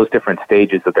 all those different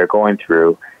stages that they're going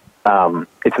through,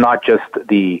 it's not just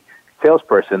the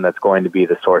salesperson that's going to be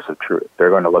the source of truth.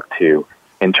 They're going to look to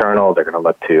internal, they're going to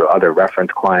look to other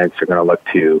reference clients, they're going to look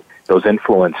to those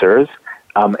influencers.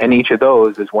 And each of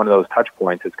those is one of those touch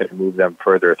points that's going to move them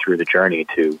further through the journey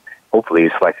to hopefully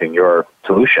selecting your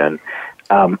solution.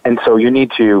 And so you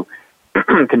need to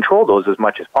control those as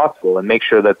much as possible and make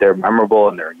sure that they're memorable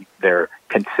and they're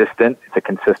consistent. It's a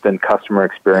consistent customer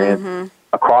experience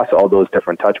across all those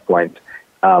different touch points.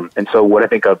 And so what I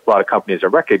think a lot of companies are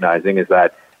recognizing is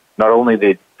that not only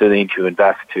do they need to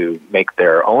invest to make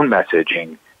their own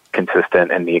messaging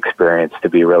consistent and the experience to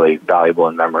be really valuable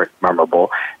and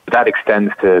memorable, but that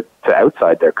extends to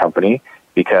outside their company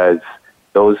because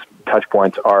those touch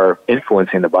points are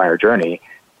influencing the buyer journey.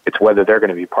 It's whether they're going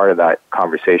to be part of that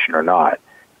conversation or not.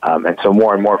 And so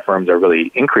more and more firms are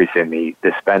really increasing the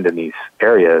spend in these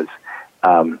areas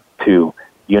to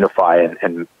unify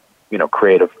and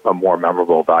create a more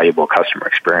memorable, valuable customer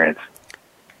experience.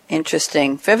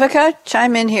 Interesting. Viveka,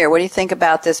 chime in here. What do you think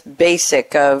about this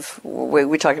basic of,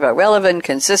 we talked about relevant,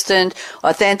 consistent,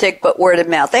 authentic, but word of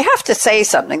mouth? They have to say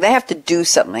something. They have to do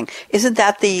something. Isn't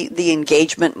that the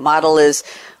engagement model is,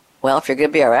 well, if you're going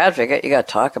to be our advocate, you got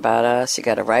to talk about us. You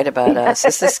got to write about us.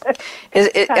 Just sit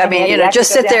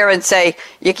there and say,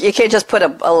 you can't just put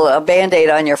a Band-Aid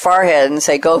on your forehead and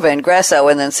say, go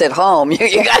Vangresso, and then sit home.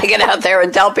 You got to get out there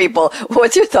and tell people.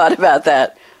 What's your thought about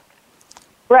that?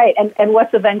 Right, and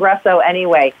what's a Vangresso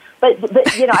anyway? But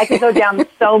I could go down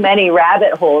so many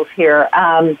rabbit holes here.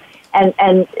 And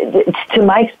to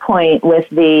Mike's point with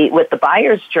the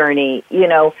buyer's journey,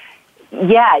 you've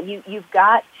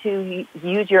got to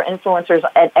use your influencers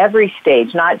at every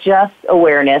stage, not just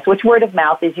awareness, which word of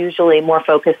mouth is usually more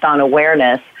focused on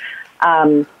awareness,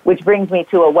 which brings me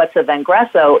to what's a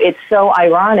Vangresso. It's so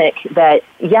ironic that,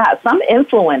 some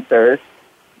influencers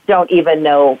don't even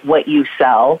know what you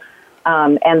sell.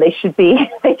 And they should be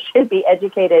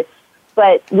educated.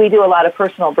 But we do a lot of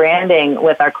personal branding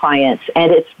with our clients,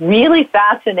 and it's really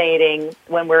fascinating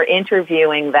when we're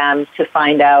interviewing them to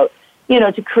find out,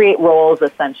 to create roles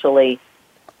essentially,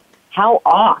 how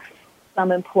off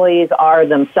some employees are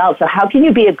themselves. So how can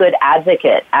you be a good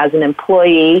advocate as an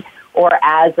employee or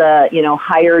as a,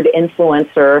 hired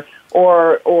influencer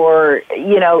or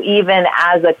even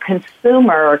as a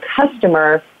consumer or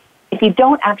customer if you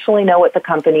don't actually know what the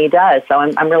company does? So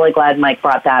I'm really glad Mike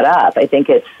brought that up. I think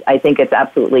it's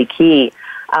absolutely key.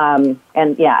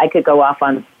 I could go off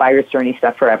on buyer's journey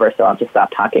stuff forever, so I'll just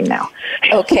stop talking now.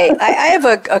 Okay, I have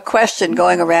a question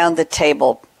going around the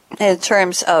table in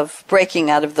terms of breaking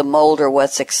out of the mold or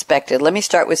what's expected. Let me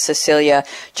start with Cecilia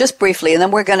just briefly, and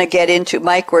then we're going to get into,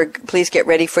 Mike, please get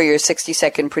ready for your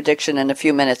 60-second prediction in a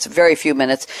few minutes, very few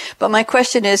minutes. But my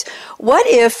question is, what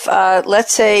if,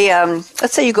 let's say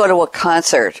you go to a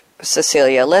concert,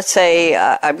 Cecilia. Let's say,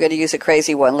 I'm going to use a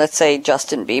crazy one. Let's say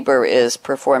Justin Bieber is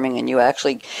performing and you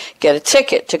actually get a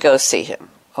ticket to go see him.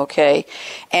 Okay,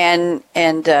 and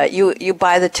you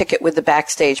buy the ticket with the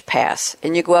backstage pass,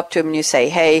 and you go up to him and you say,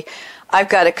 "Hey, I've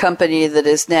got a company that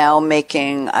is now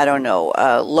making,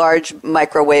 large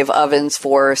microwave ovens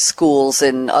for schools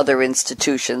and other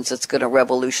institutions. It's going to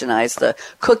revolutionize the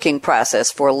cooking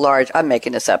process for I'm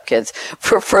making this up, kids,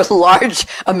 for large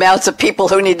amounts of people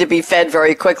who need to be fed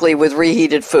very quickly with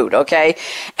reheated food, okay?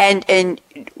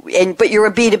 But you're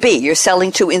a B2B. You're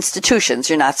selling to institutions.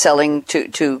 You're not selling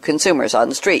to consumers on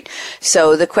the street.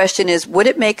 So the question is, would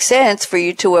it make sense for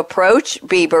you to approach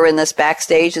Bieber in this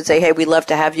backstage and say, hey, we'd love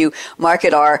to have you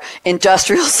market our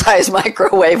industrial-sized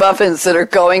microwave ovens that are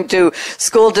going to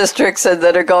school districts and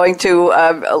that are going to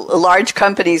large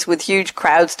companies with huge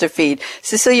crowds to feed?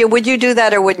 Cecilia, would you do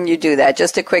that or wouldn't you do that?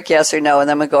 Just a quick yes or no, and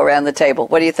then we'll go around the table.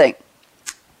 What do you think?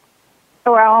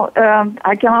 Well,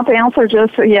 I cannot answer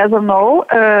just yes or no.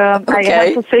 Okay. I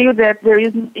have to say that there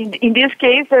is, in this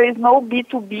case, there is no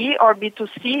B2B or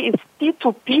B2C. It's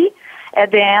P2P. At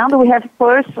the end, we have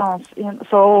persons.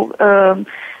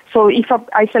 So if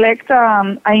I select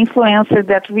an influencer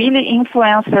that really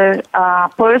influences a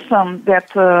person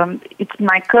that it's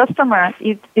my customer,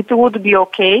 it would be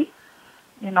okay,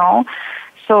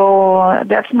 So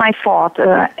that's my thought.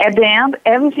 At the end,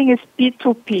 everything is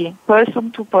P2P,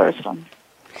 person to person.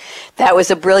 That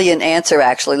was a brilliant answer,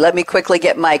 actually. Let me quickly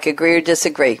get Mike. Agree or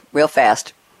disagree? Real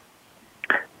fast.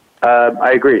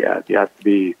 I agree. You have to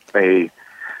be a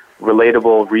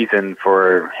relatable reason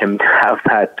for him to have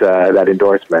that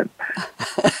endorsement.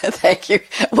 Thank you.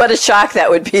 What a shock that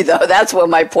would be, though. That's what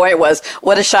my point was.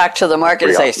 What a shock to the market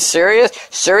to say,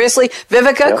 seriously?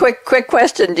 Vivica, quick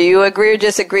question. Do you agree or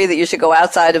disagree that you should go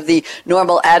outside of the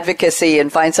normal advocacy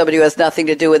and find somebody who has nothing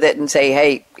to do with it and say,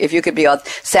 hey, if you could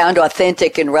sound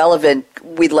authentic and relevant,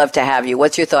 we'd love to have you.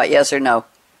 What's your thought, yes or no?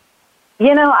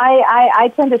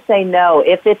 I tend to say no.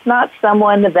 If it's not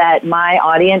someone that my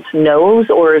audience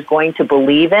knows or is going to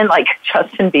believe in, like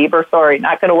Justin Bieber, sorry,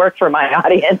 not going to work for my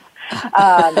audience.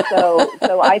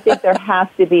 So I think there has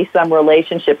to be some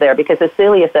relationship there because, as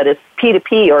Celia said, it's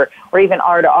P2P or even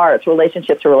R to R. It's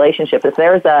relationship to relationship. If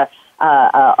there's a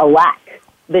lack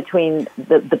between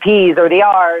the P's or the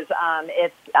R's,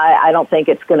 I don't think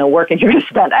it's going to work, and you're going to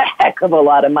spend a heck of a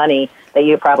lot of money that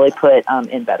you probably put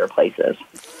in better places.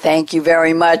 Thank you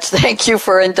very much. Thank you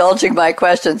for indulging my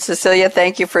question. Cecilia,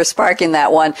 thank you for sparking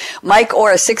that one. Mike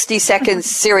Orr, 60 seconds,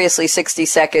 seriously 60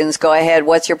 seconds. Go ahead.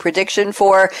 What's your prediction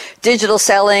for digital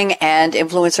selling and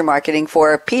influencer marketing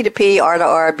for P2P, R to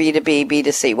R, B2B,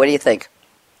 B2C? What do you think?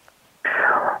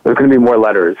 There's going to be more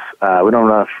letters. We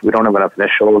don't have enough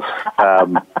initials,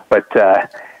 but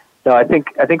no, I think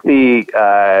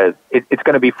it's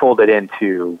going to be folded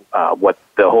into what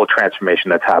the whole transformation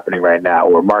that's happening right now,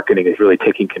 where marketing is really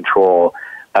taking control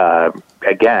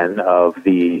again of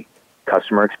the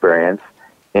customer experience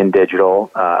in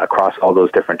digital across all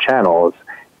those different channels,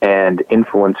 and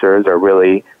influencers are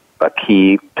really a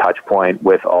key touch point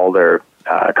with all their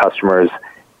customers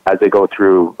as they go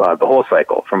through the whole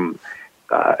cycle from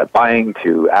buying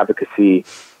to advocacy,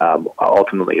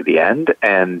 ultimately at the end,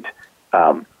 and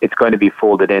it's going to be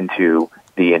folded into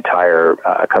the entire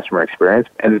customer experience.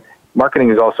 And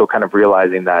marketing is also kind of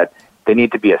realizing that they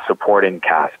need to be a supporting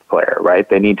cast player, right?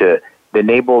 They're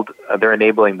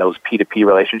enabling those P2P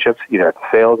relationships, either at the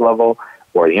sales level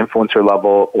or the influencer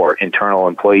level or internal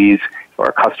employees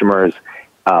or customers.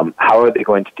 How are they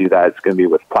going to do that? It's going to be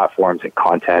with platforms and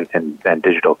content and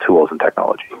digital tools and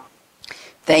technology.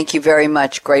 Thank you very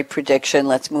much. Great prediction.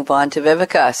 Let's move on to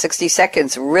Vivica. 60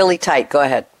 seconds, really tight. Go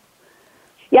ahead.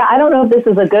 Yeah, I don't know if this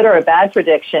is a good or a bad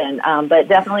prediction, but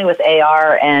definitely with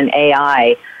AR and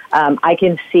AI, I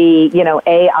can see,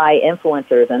 AI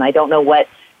influencers, and I don't know what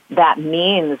that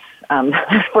means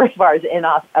for as far as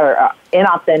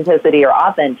inauthenticity or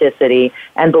authenticity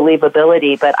and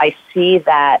believability, but I see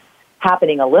that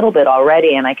happening a little bit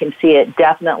already, and I can see it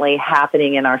definitely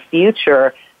happening in our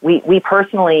future. We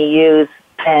personally use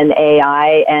an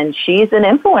AI, and she's an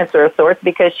influencer of sorts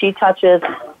because she touches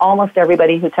almost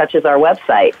everybody who touches our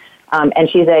website. And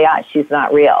she's AI. She's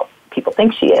not real. People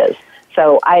think she is.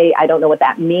 So I don't know what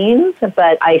that means,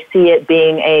 but I see it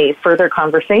being a further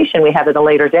conversation we have at a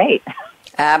later date.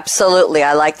 Absolutely.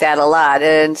 I like that a lot.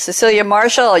 And Cecilia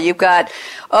Marshall, you've got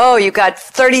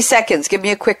 30 seconds. Give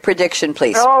me a quick prediction,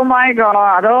 please. Oh, my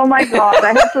God.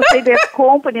 I have to say that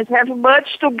companies have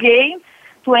much to gain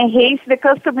to enhance the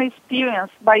customer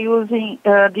experience by using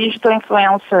digital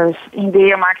influencers in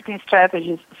their marketing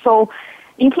strategies. So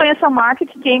influencer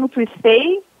marketing came to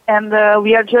stay, and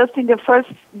we are just in the first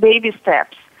baby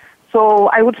steps. So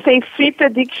I would say 3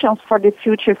 predictions for the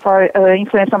future for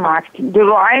influencer marketing. The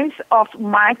rise of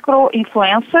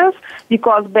micro-influencers,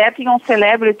 because betting on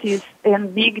celebrities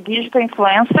and big digital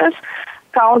influencers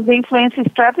cause the influencer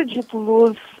strategy to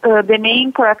lose the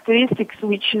main characteristics,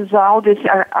 which is all this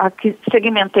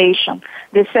segmentation.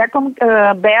 The second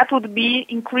bet would be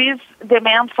increased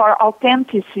demand for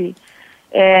authenticity,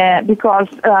 because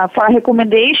for a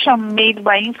recommendation made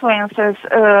by influencers,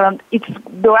 it's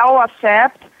well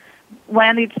accepted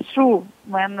when it's true,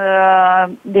 when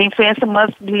the influencer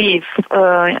must believe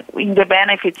in the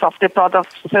benefits of the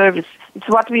product or service. It's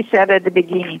what we said at the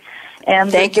beginning.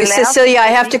 And thank you, Cecilia. I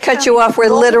have to cut you off.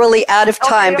 We're literally out of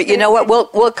time. But you know what?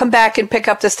 We'll come back and pick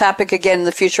up this topic again in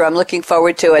the future. I'm looking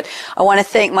forward to it. I want to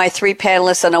thank my 3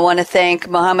 panelists, and I want to thank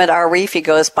Mohammed Arif. He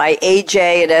goes by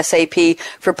AJ at SAP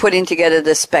for putting together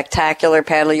this spectacular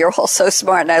panel. You're all so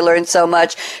smart, and I learned so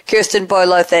much. Kirsten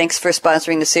Boileau, thanks for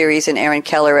sponsoring the series, and Aaron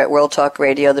Keller at World Talk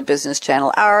Radio, the business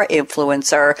channel, our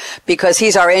influencer, because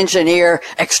he's our engineer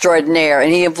extraordinaire,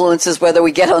 and he influences whether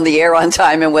we get on the air on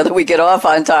time and whether we get off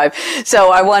on time.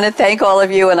 So I want to thank all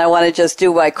of you, and I want to just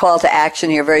do my call to action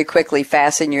here very quickly.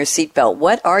 Fasten your seatbelt.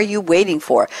 What are you waiting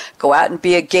for? Go out and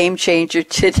be a game changer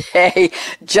today,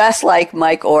 just like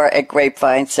Mike Orr at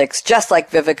Grapevine 6, just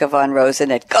like Vivica Von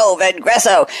Rosen at Go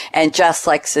Vengresso, and just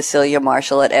like Cecilia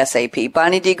Marshall at SAP.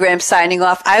 Bonnie D. Graham signing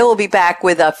off. I will be back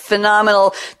with a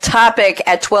phenomenal topic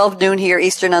at 12 noon here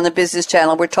Eastern on the Business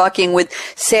Channel. We're talking with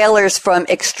sailors from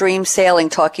Extreme Sailing,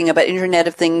 talking about Internet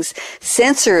of Things,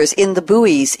 sensors in the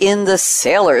buoys, in the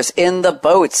sailors, in the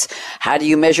boats. How do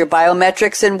you measure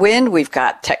biometrics and wind? We've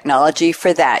got technology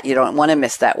for that. You don't want to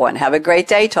miss that one. Have a great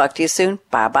day. Talk to you soon.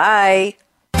 Bye-bye.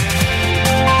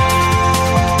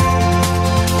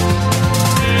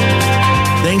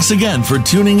 Thanks again for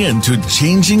tuning in to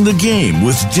Changing the Game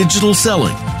with Digital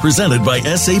Selling, presented by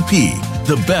SAP,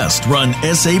 the best run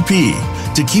SAP.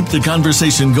 To keep the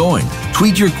conversation going,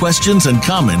 tweet your questions and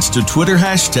comments to Twitter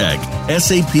hashtag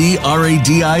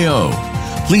 #SAPRADIO.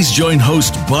 Please join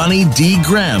host Bonnie D.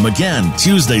 Graham again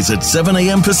Tuesdays at 7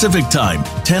 a.m. Pacific Time,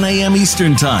 10 a.m.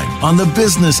 Eastern Time on the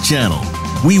Business Channel.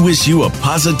 We wish you a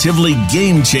positively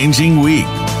game-changing week.